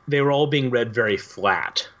they were all being read very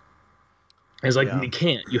flat. It's you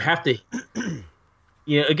can't. You have to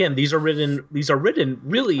again, these are written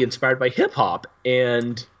really inspired by hip hop,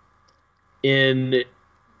 and in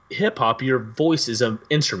hip hop, your voice is an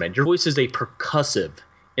instrument. Your voice is a percussive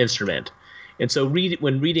instrument. And so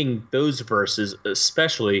when reading those verses,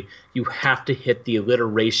 especially, you have to hit the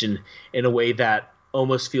alliteration in a way that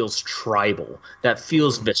almost feels tribal, that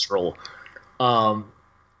feels visceral. The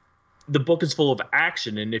book is full of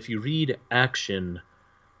action, and if you read action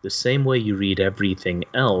the same way you read everything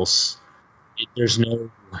else, there's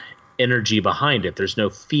no energy behind it. There's no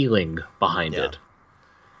feeling behind it.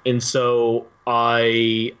 And so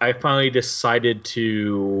I finally decided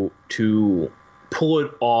to pull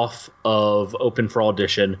it off of Open for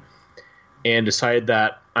Audition and decided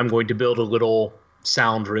that I'm going to build a little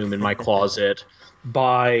sound room in my closet,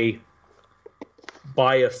 buy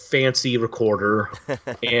a fancy recorder,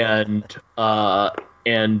 and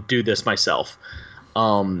do this myself.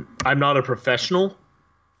 I'm not a professional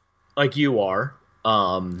like you are.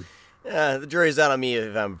 Yeah, the jury's out on me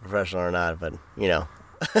if I'm a professional or not, but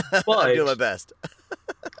but, I'm doing my best.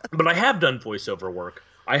 But I have done voiceover work.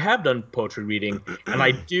 I have done poetry reading, and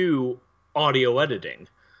I do audio editing.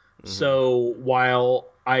 Mm-hmm. So while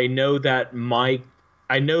I know that War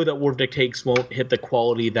of Dictates won't hit the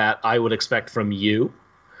quality that I would expect from you.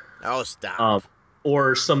 Oh, stop.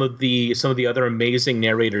 Or some of the other amazing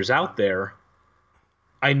narrators out there,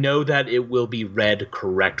 I know that it will be read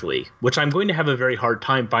correctly, which I'm going to have a very hard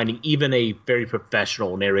time finding even a very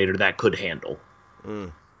professional narrator that could handle.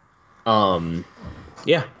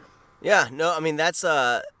 Yeah. Yeah, no, I mean that's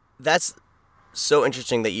so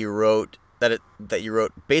interesting that you wrote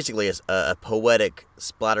basically a poetic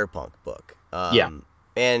splatterpunk book.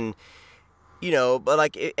 And but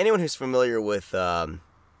like anyone who's familiar with the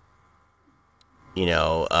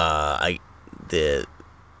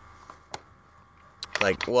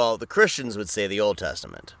Christians would say the Old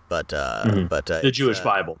Testament, but the Jewish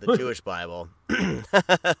Bible. The Jewish Bible.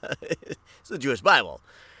 It's the Jewish Bible.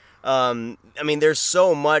 I mean, there's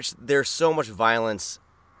so much violence,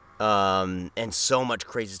 and so much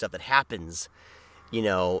crazy stuff that happens,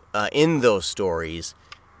 in those stories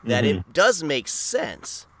that it does make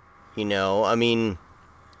sense. I mean,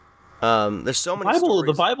 there's so many stories.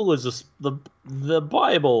 The Bible is the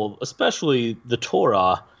Bible, especially the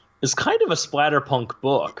Torah, is kind of a splatterpunk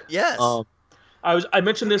book. Yes. I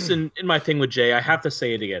mentioned this in my thing with Jay. I have to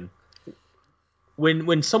say it again.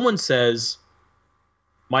 When someone says,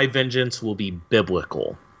 "My vengeance will be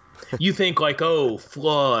biblical," you think like, oh,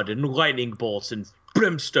 flood and lightning bolts and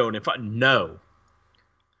brimstone and fire. No.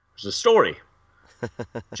 There's a story.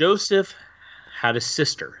 Joseph had a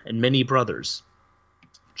sister and many brothers.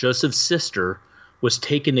 Joseph's sister was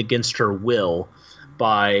taken against her will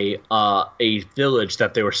by a village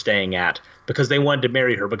that they were staying at because they wanted to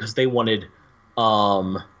marry her, because they wanted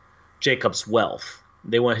Jacob's wealth.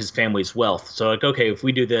 They want his family's wealth. So like, okay, if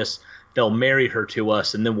we do this, they'll marry her to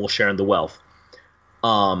us, and then we'll share in the wealth.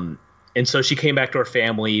 And so she came back to her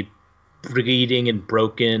family, bleeding and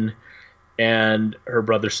broken, and her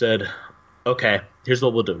brother said, okay, here's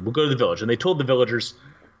what we'll do. We'll go to the village. And they told the villagers,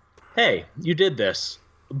 hey, you did this,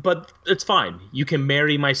 but it's fine. You can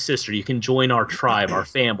marry my sister. You can join our tribe, our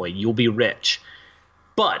family. You'll be rich.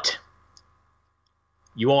 But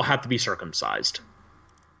you all have to be circumcised.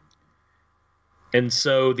 And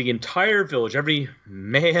so the entire village, every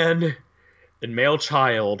man and male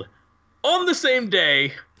child, on the same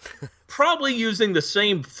day, probably using the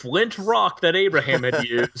same flint rock that Abraham had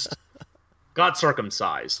used, got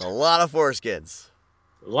circumcised. A lot of foreskins.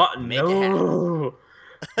 No,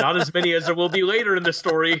 not as many as there will be later in the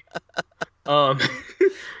story.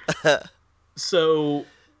 So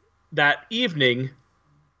that evening,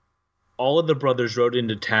 all of the brothers rode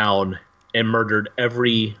into town and murdered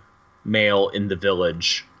every male in the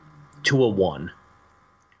village to a one.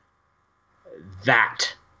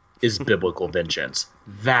 That is biblical vengeance.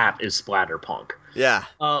 That is splatterpunk. Yeah.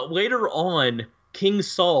 Later on, King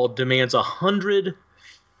Saul demands 100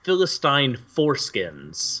 Philistine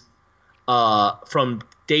foreskins from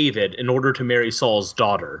David in order to marry Saul's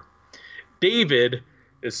daughter. David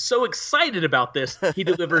is so excited about this, he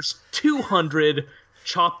delivers 200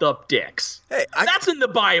 chopped up dicks. Hey, that's in the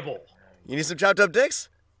Bible. You need some chopped up dicks?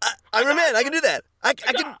 I'm your man. I can do that. I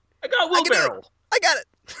got wheelbarrow. I got it.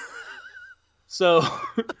 So,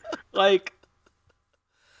 like,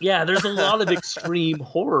 yeah, there's a lot of extreme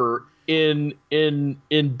horror in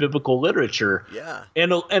biblical literature. Yeah.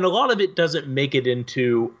 And a lot of it doesn't make it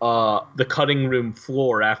into the cutting room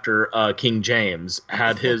floor after King James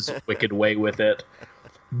had his wicked way with it.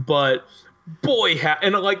 But boy,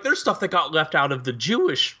 and like there's stuff that got left out of the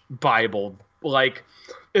Jewish Bible. Like,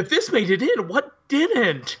 if this made it in, what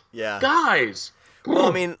didn't? Yeah. Guys, Well,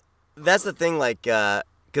 I mean, that's the thing. Like,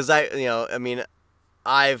 because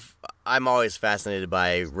I'm always fascinated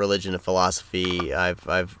by religion and philosophy. I've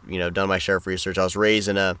done my share of research. I was raised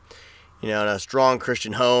in a strong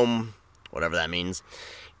Christian home, whatever that means.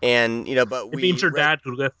 And but it means your dad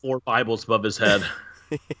would have 4 Bibles above his head.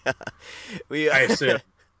 Yeah, I assume.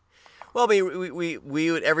 Well, I mean,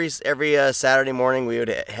 we would every Saturday morning we would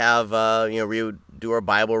have we would do our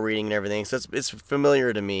Bible reading and everything. So it's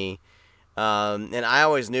familiar to me. And I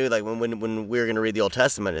always knew, like, when we were going to read the Old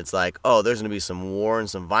Testament, it's like, oh, there's going to be some war and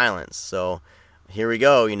some violence. So here we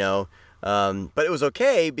go, But it was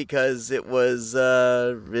okay because it was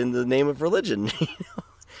in the name of religion.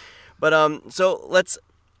 But so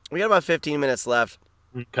we got about 15 minutes left.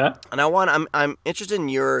 Okay. And I'm interested in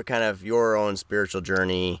your own spiritual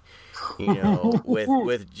journey,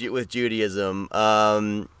 with Judaism.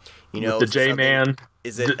 With the J-Man.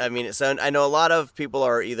 Is it? I mean, so I know a lot of people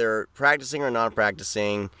are either practicing or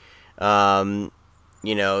non-practicing. So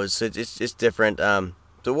it's different. So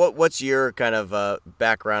what's your kind of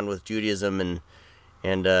background with Judaism,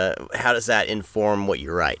 and how does that inform what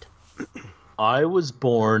you write? I was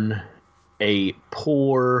born a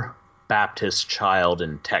poor Baptist child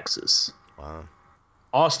in Texas. Wow.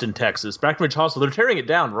 Austin, Texas. Breckenridge Hospital. They're tearing it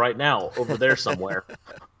down right now over there somewhere.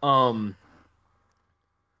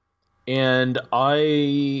 And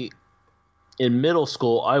in middle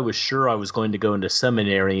school, I was sure I was going to go into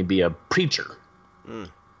seminary and be a preacher. And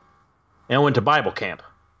I went to Bible camp.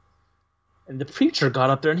 And the preacher got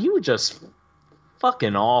up there and he was just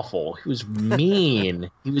fucking awful. He was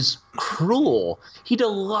mean. He was cruel. He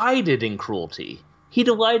delighted in cruelty. He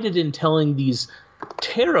delighted in telling these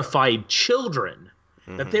terrified children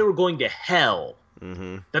that they were going to hell.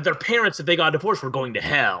 That their parents, if they got divorced, were going to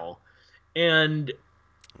hell. And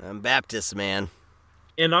I'm Baptist, man.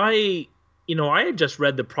 And I had just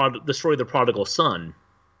read the story of the prodigal son.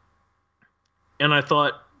 And I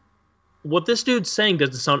thought, what this dude's saying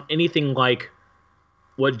doesn't sound anything like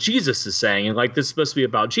what Jesus is saying. And like, this is supposed to be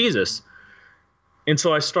about Jesus. And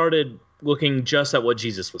so I started looking just at what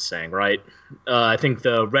Jesus was saying, right? I think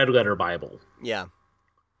the Red Letter Bible. Yeah.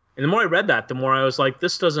 And the more I read that, the more I was like,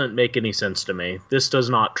 this doesn't make any sense to me. This does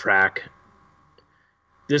not track.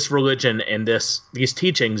 This religion and these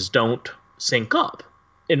teachings don't sync up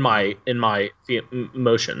in my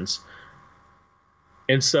emotions.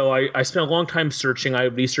 And so I spent a long time searching. I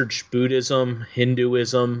researched Buddhism,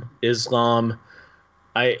 Hinduism, Islam.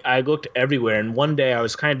 I looked everywhere, and one day I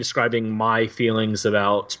was kind of describing my feelings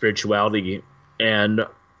about spirituality, and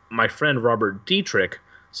my friend Robert Dietrich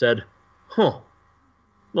said, well,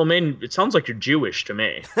 man, it sounds like you're Jewish to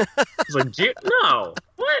me. I was like, no,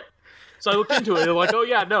 what? So I looked into it, and I'm like, oh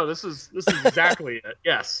yeah, no, this is exactly it.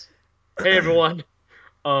 Yes. Hey everyone.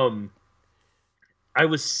 I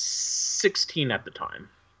was 16 at the time.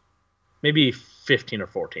 Maybe 15 or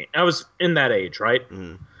 14. I was in that age, right?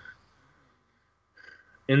 Mm-hmm.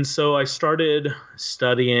 And so I started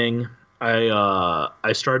studying.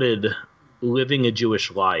 I started living a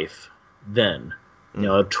Jewish life then,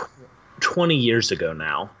 20 years ago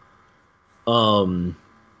now. And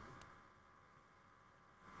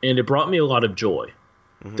it brought me a lot of joy.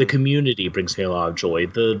 Mm-hmm. The community brings me a lot of joy.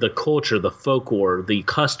 The culture, the folklore, the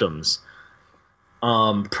customs.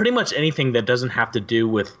 Pretty much anything that doesn't have to do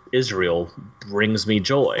with Israel brings me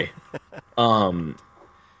joy.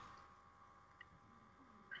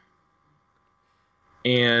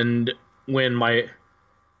 And when my...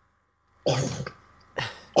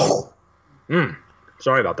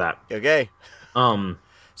 sorry about that. Okay.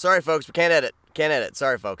 Sorry, folks. We can't edit. Can't edit.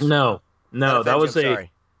 Sorry, folks. No, that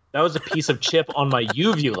was a piece of chip on my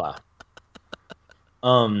uvula.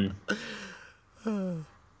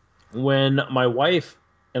 When my wife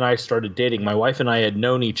and I started dating, my wife and I had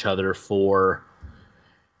known each other for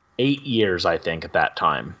 8 years, I think, at that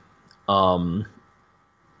time.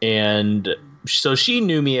 And so she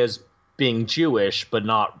knew me as being Jewish, but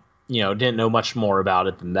not, didn't know much more about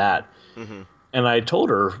it than that. Mm-hmm. And I told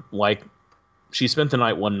her, like, she spent the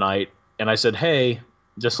night one night, and I said, hey,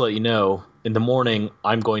 just to let you know, in the morning,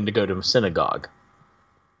 I'm going to go to a synagogue.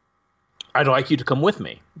 I'd like you to come with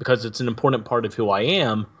me, because it's an important part of who I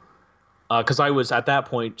am, because I was, at that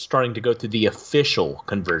point, starting to go through the official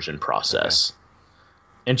conversion process. Okay.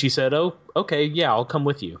 And she said, oh, okay, yeah, I'll come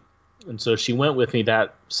with you. And so she went with me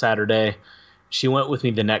that Saturday. She went with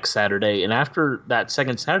me the next Saturday. And after that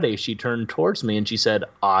second Saturday, she turned towards me and she said,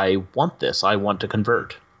 I want this. I want to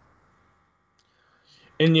convert.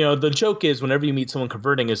 And, the joke is whenever you meet someone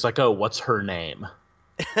converting, it's like, oh, what's her name?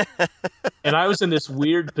 And I was in this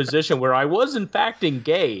weird position where I was, in fact,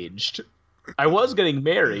 engaged. I was getting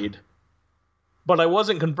married, but I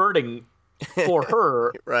wasn't converting for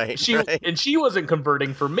her. Right. She wasn't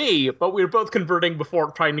converting for me, but we were both converting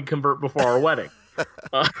trying to convert before our wedding.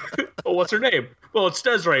 Well, what's her name? Well, it's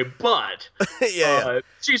Desiree, but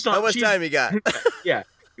she's not. How much time you got? Yeah,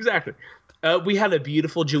 exactly. We had a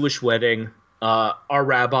beautiful Jewish wedding. Our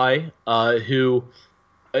rabbi, who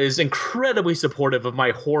is incredibly supportive of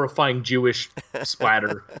my horrifying Jewish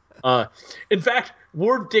splatter. In fact,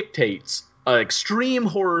 Word Dictates, an extreme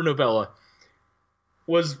horror novella,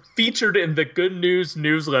 was featured in the Good News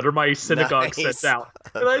newsletter my synagogue sent out.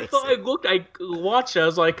 And I watched it, I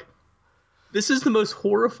was like, this is the most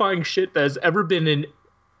horrifying shit that has ever been in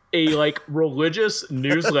a like religious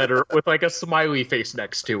newsletter with like a smiley face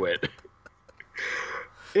next to it.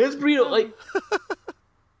 It's real. Like,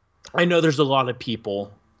 I know there's a lot of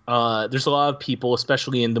people.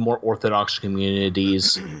 Especially in the more Orthodox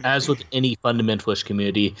communities, as with any fundamentalist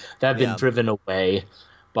community, that have been driven away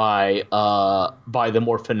by the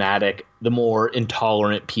more fanatic, the more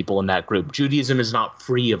intolerant people in that group. Judaism is not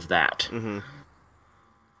free of that. Mm-hmm.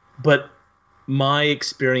 But my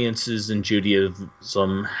experiences in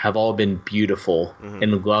Judaism have all been beautiful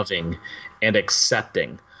and loving and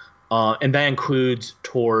accepting. And that includes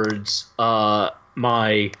towards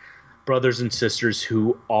my brothers and sisters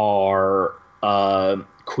who are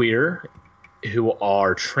queer, who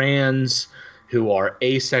are trans, who are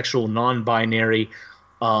asexual, non-binary,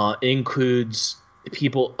 includes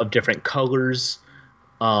people of different colors.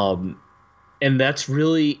 And that's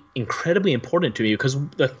really incredibly important to me, because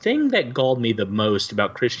the thing that galled me the most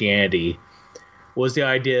about Christianity was the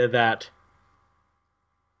idea that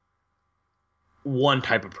one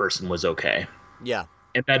type of person was okay. Yeah.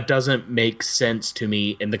 And that doesn't make sense to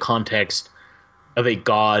me in the context of a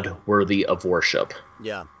God worthy of worship.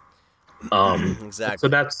 Yeah. Exactly.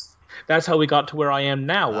 So that's how we got to where I am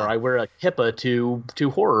now, where I wear a kippah to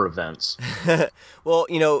horror events. Well,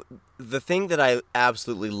 the thing that I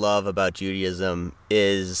absolutely love about Judaism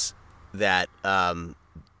is that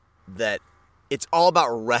that it's all about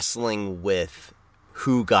wrestling with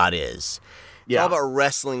who God is. It's all about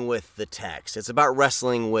wrestling with the text. It's about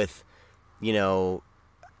wrestling with,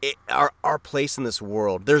 our place in this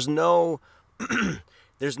world. There's no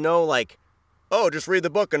like, oh, just read the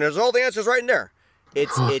book and there's all the answers right in there.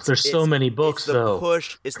 There's so many books, though.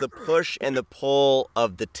 It's the push and the pull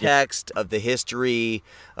of the text, of the history,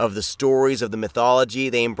 of the stories, of the mythology.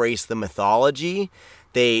 They embrace the mythology.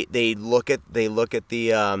 They look at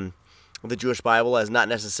the Jewish Bible as not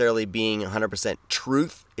necessarily being 100%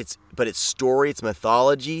 truth. But it's story, it's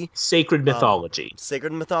mythology, sacred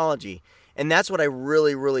mythology, and that's what I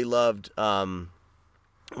really, really loved.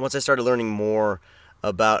 Once I started learning more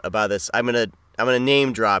about this, I'm gonna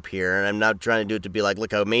name drop here, and I'm not trying to do it to be like,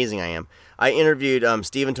 look how amazing I am. I interviewed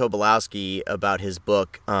Stephen Tobolowsky about his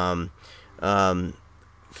book a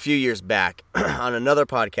few years back on another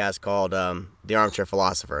podcast called The Armchair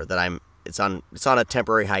Philosopher. It's on a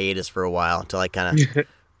temporary hiatus for a while until I kind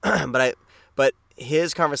of, but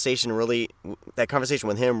his conversation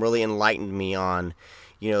with him really enlightened me on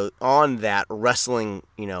that wrestling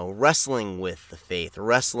with the faith,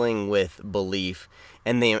 wrestling with belief.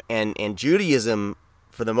 And Judaism,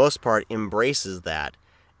 for the most part, embraces that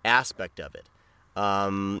aspect of it.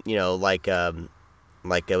 Was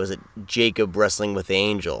it Jacob wrestling with the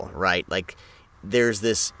angel, right? Like, there's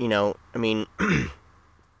this, there's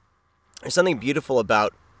something beautiful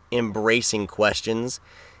about embracing questions,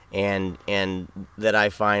 and that I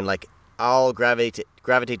find, like, I'll gravitate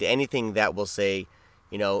to anything that will say,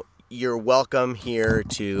 you're welcome here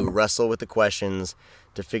to wrestle with the questions,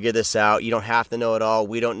 to figure this out. You don't have to know it all.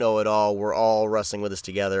 We don't know it all. We're all wrestling with this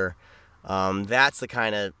together. That's the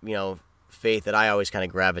kind of, faith that I always kind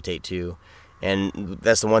of gravitate to. And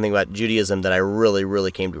that's the one thing about Judaism that I really,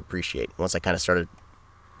 really came to appreciate once I kind of started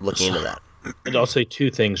looking into that. And I'll say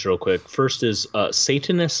two things real quick. First is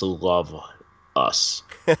Satanists love us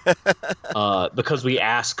because we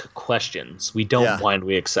ask questions. We don't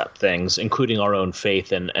blindly accept things, including our own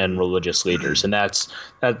faith and religious leaders, and that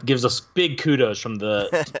gives us big kudos from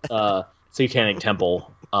the Satanic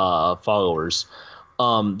Temple followers. The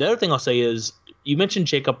other thing I'll say is, you mentioned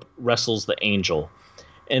Jacob wrestles the angel,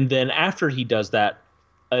 and then after he does that,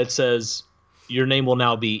 it says, "Your name will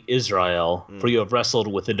now be Israel, for you have wrestled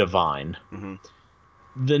with the divine." Mm-hmm.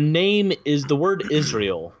 The name is the word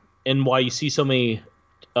Israel. And why you see so many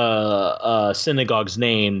synagogues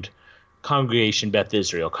named Congregation Beth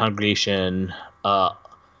Israel, Congregation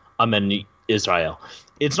Amen Israel.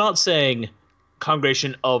 It's not saying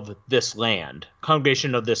congregation of this land,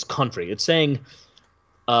 congregation of this country. It's saying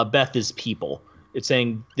Beth is people. It's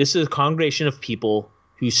saying this is a congregation of people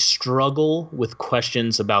who struggle with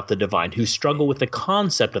questions about the divine, who struggle with the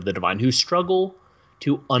concept of the divine, who struggle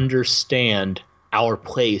to understand our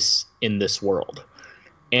place in this world.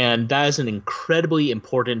 And that is an incredibly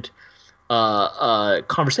important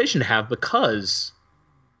conversation to have, because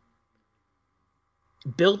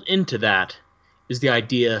built into that is the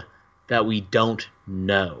idea that we don't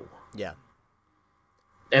know. Yeah.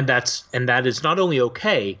 And that is not only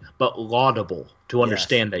okay, but laudable to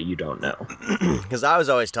understand that you don't know. Because I was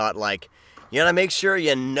always taught, like, you gotta make sure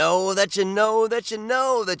you know that you know that you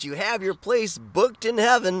know that you have your place booked in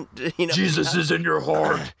heaven. You know, Jesus is in your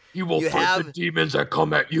heart. He will fight the demons that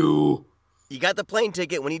come at you. You got the plane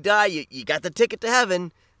ticket. When you die, you got the ticket to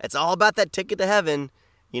heaven. It's all about that ticket to heaven.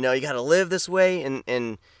 You know, you gotta live this way, and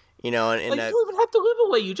you know, and like, you don't even have to live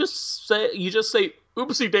away. You just say,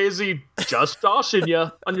 oopsie daisy, just joshing you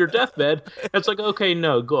on your deathbed. It's like, okay,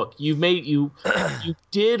 no, look, you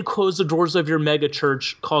did close the doors of your mega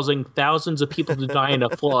church, causing thousands of people to die in a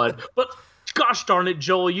flood. But gosh darn it,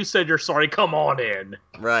 Joel, you said you're sorry. Come on in.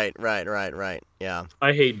 Right. Yeah.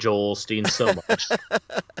 I hate Joel Osteen so much.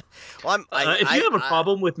 Well, if you have a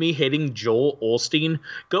problem with me hating Joel Osteen,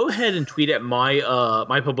 go ahead and tweet at my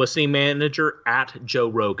my publicity manager at Joe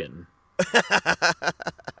Rogan.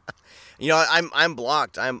 You know, I'm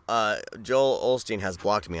blocked. Joel Osteen has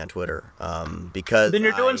blocked me on Twitter because then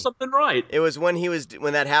you're doing something right. It was when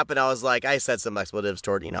that happened. I was like, I said some expletives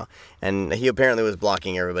toward, you know, and he apparently was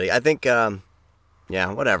blocking everybody. I think,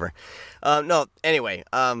 yeah, whatever. No, anyway,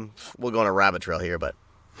 we'll go on a rabbit trail here, but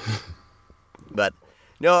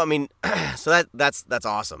no, I mean, so that's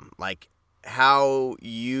awesome. Like how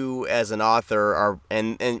you as an author are,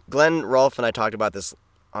 and Glenn Rolfe and I talked about this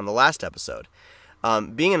on the last episode.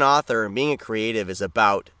 Being an author and being a creative is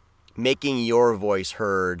about making your voice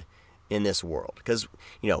heard in this world. Because,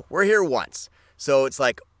 you know, we're here once. So it's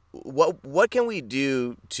like, what can we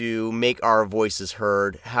do to make our voices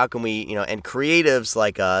heard? How can we, you know, and creatives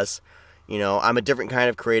like us, you know, I'm a different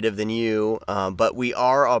kind of creative than you, but we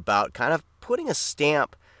are about kind of putting a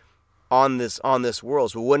stamp on this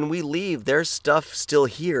world. So when we leave, there's stuff still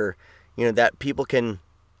here, you know, that people can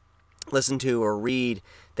listen to or read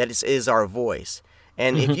that is our voice.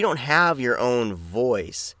 And if you don't have your own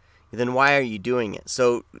voice, then why are you doing it?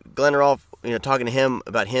 So Glenn Rolfe, you know, talking to him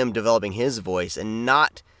about him developing his voice and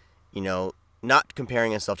not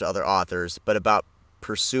comparing himself to other authors, but about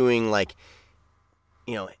pursuing, like,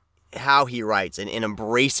 you know, how he writes and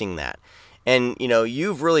embracing that. And, you know,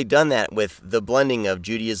 you've really done that with the blending of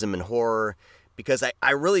Judaism and horror, because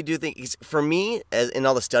I really do think, for me, as in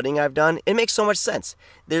all the studying I've done, it makes so much sense.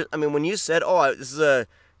 I mean, when you said, oh, this is a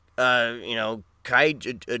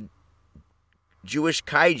Jewish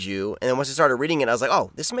kaiju, and then once I started reading it, I was like, oh,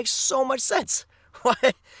 this makes so much sense. Why,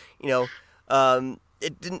 you know, I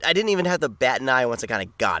didn't even have to bat an eye once I kind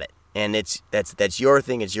of got it. And that's your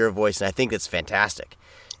thing, it's your voice, and I think that's fantastic.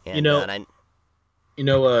 And,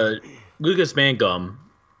 Lucas Mangum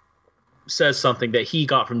says something that he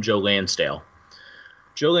got from Joe Lansdale.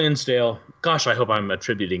 Joe Lansdale, gosh, I hope I'm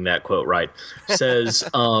attributing that quote right, says,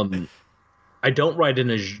 I don't write in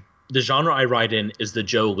the genre I write in is the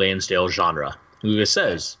Joe Lansdale genre. Lucas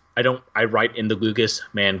says, I write in the Lucas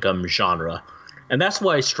Mangum genre. And that's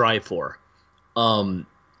what I strive for.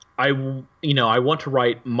 I want to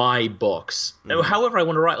write my books. Mm-hmm. However, I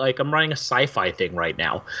want to write, like, I'm writing a sci-fi thing right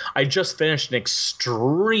now. I just finished an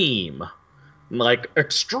extreme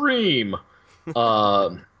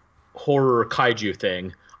horror kaiju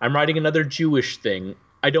thing. I'm writing another Jewish thing.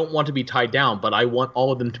 I don't want to be tied down, but I want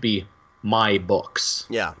all of them to be my books.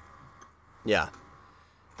 Yeah.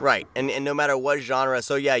 Right. And no matter what genre,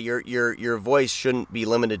 so yeah, your voice shouldn't be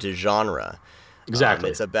limited to genre. Exactly.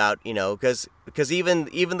 It's about, you know, because even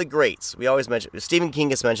the greats, we always mention, Stephen King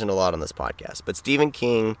gets mentioned a lot on this podcast, but Stephen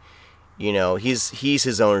King, you know, he's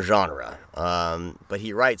his own genre. But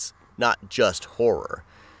he writes not just horror.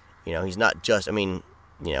 You know, he's not just, I mean,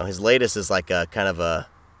 you know, his latest is like a kind of a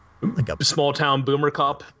small town boomer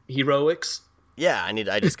cop heroics. Yeah,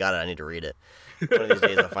 I just got it. I need to read it. One of these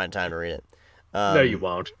days I'll find time to read it. No, you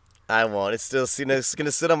won't. I won't. It's still, you know, it's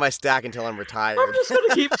gonna sit on my stack until I'm retired. I'm just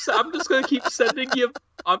gonna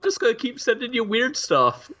keep sending you weird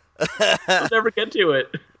stuff. I'll never get to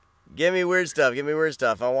it. Give me weird stuff.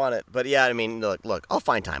 I want it. But yeah, I mean, look. I'll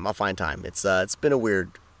find time. It's been a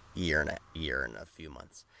weird year and a few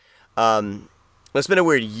months. It's been a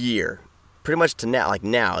weird year. Pretty much to now. Like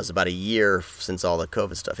now is about a year since all the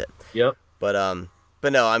COVID stuff hit. Yep. But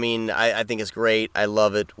no. I mean, I think it's great. I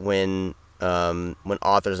love it when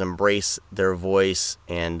authors embrace their voice,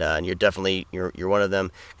 and you're definitely you're one of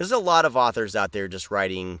them. There's a lot of authors out there just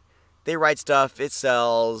writing they write stuff, it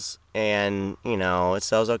sells, and it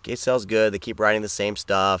sells okay, it sells good. They keep writing the same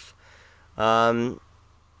stuff. I'm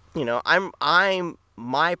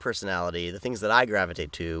my personality, the things that I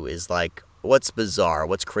gravitate to is like what's bizarre,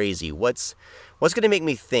 what's crazy, what's going to make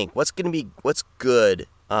me think, what's good.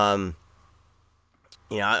 I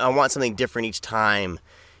want something different each time,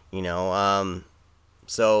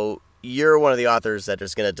 so you're one of the authors that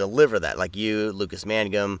is going to deliver that, like you, Lucas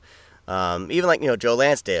Mangum, even like, Joe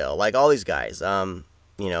Lansdale, like all these guys,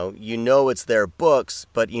 it's their books,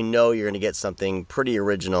 but you're going to get something pretty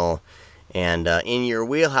original and in your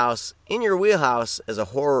wheelhouse as a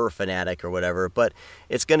horror fanatic or whatever, but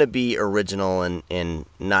it's going to be original and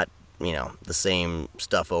not, the same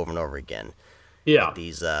stuff over and over again. Yeah.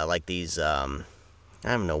 Like these, I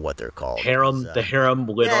don't know what they're called. The harem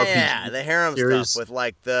lit RPG. Yeah, the harem series. stuff with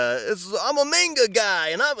like I'm a manga guy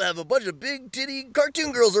and I have a bunch of big titty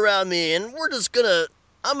cartoon girls around me and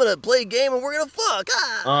I'm gonna play a game and we're gonna fuck.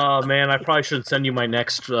 Ah. Oh man, I probably should send you my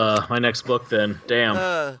next book then.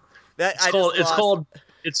 Damn.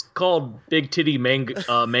 It's called Big Titty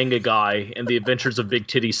Manga Guy and the Adventures of Big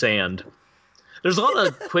Titty Sand. There's a lot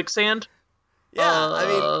of quicksand.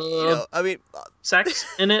 Yeah, sex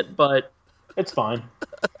in it, but it's fine.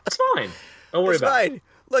 It's fine. Don't worry about it.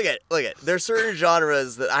 Look at. There's certain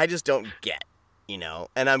genres that I just don't get,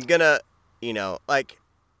 and I'm gonna, like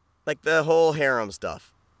the whole harem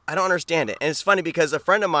stuff. I don't understand it, and it's funny because a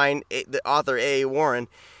friend of mine, the author A.A. Warren,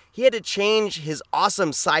 he had to change his awesome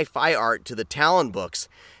sci-fi art to the Talon books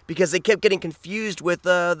because they kept getting confused with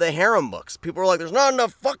the harem books. People were like, there's not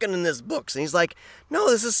enough fucking in this books. And he's like, no,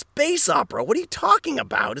 this is space opera. What are you talking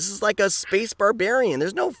about? This is like a space barbarian.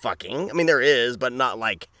 There's no fucking. I mean, there is, but not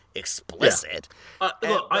like explicit. Yeah.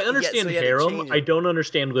 Look, I understand harem. I don't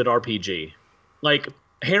understand lit RPG. Like,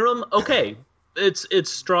 harem, okay.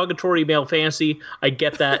 It's derogatory male fantasy. I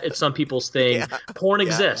get that. It's some people's thing. Yeah. Porn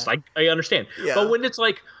exists. I understand. Yeah. But when it's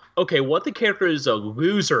like, okay, what the character is a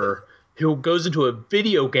loser who goes into a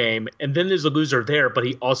video game and then there's a loser there, but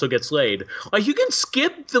he also gets laid. Like, you can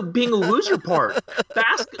skip the being a loser part.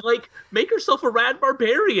 Make yourself a rad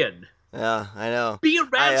barbarian. Yeah, I know. Be a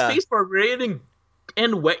rad space barbarian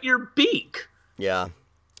and wet your beak. Yeah.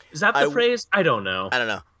 Is that the phrase? I don't know.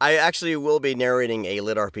 I actually will be narrating a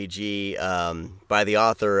lit RPG by the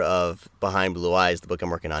author of Behind Blue Eyes, the book I'm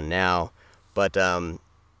working on now. But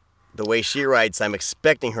the way she writes, I'm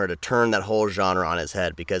expecting her to turn that whole genre on its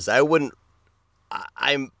head because I wouldn't.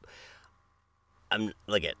 I'm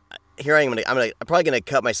look at here. I'm probably gonna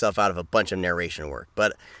cut myself out of a bunch of narration work,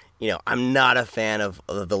 but I'm not a fan of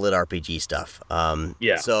the lit RPG stuff.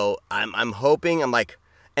 Yeah. So I'm hoping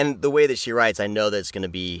and the way that she writes, I know that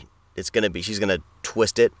she's gonna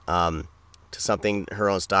twist it to something her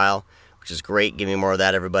own style, which is great. Give me more of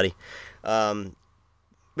that, everybody.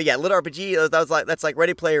 But yeah, lit RPG, that's like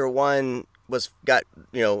Ready Player One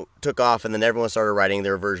took off, and then everyone started writing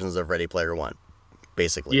their versions of Ready Player One,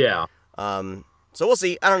 basically. Yeah. So we'll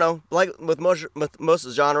see. I don't know. Like with most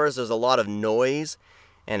genres, there's a lot of noise,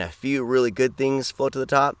 and a few really good things float to the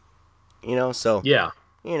top. So yeah.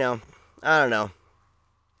 I don't know.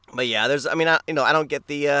 But yeah, I don't get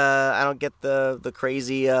the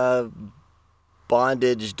crazy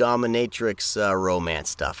bondage dominatrix romance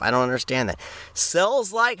stuff. I don't understand that.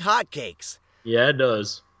 Sells like hotcakes. Yeah, it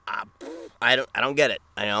does. I don't get it.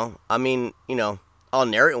 I'll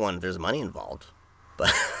narrate one if there's money involved,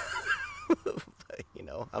 but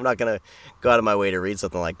I'm not gonna go out of my way to read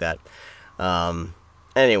something like that.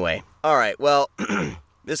 Anyway, all right. Well,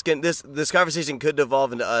 this conversation could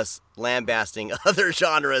devolve into us lambasting other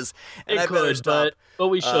genres. And it could, but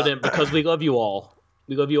we shouldn't because we love you all.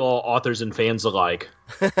 We love you all, authors and fans alike.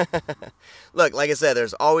 Look, like I said,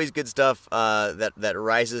 there's always good stuff that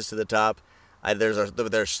rises to the top.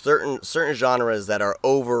 There's certain genres that are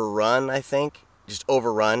overrun. I think just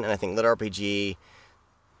overrun, and I think lit RPG,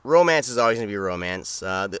 romance is always going to be romance.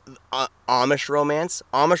 Amish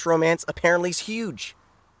romance apparently is huge.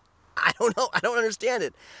 I don't know. I don't understand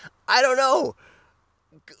it. I don't know.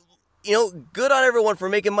 Good on everyone for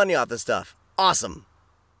making money off this stuff. Awesome.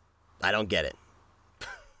 I don't get it.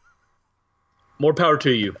 More power to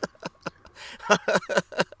you.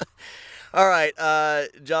 All right,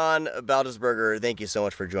 John Baltisberger, thank you so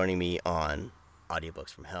much for joining me on Audiobooks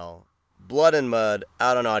from Hell. Blood and Mud,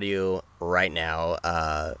 out on audio right now.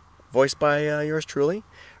 Voiced by yours truly.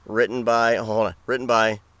 Written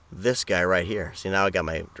by this guy right here. See, now I got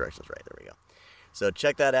my directions right. There we go. So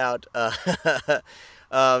check that out.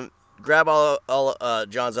 Grab all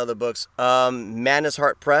John's other books. Madness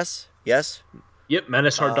Heart Press, yes? Yep,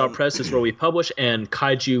 MadnessHeart.press is where we publish, and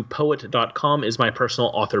KaijuPoet.com is my personal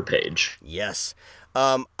author page. Yes.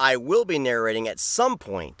 I will be narrating at some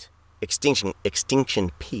point Extinction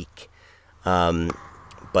Peak.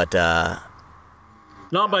 But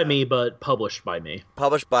not by me, but published by me.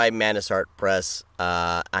 Published by Manus Art Press.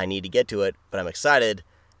 I need to get to it, but I'm excited.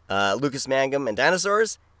 Lucas Mangum and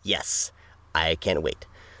dinosaurs? Yes. I can't wait.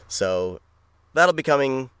 So that'll be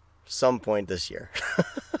coming some point this year.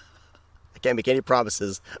 I can't make any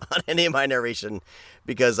promises on any of my narration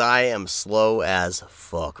because I am slow as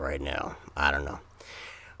fuck right now. I don't know.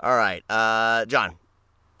 All right. John,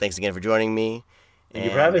 thanks again for joining me. Thank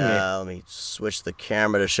you for having me. Let me switch the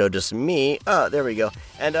camera to show just me. Oh, there we go.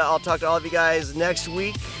 And I'll talk to all of you guys next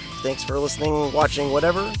week. Thanks for listening, watching,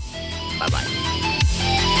 whatever. Bye-bye.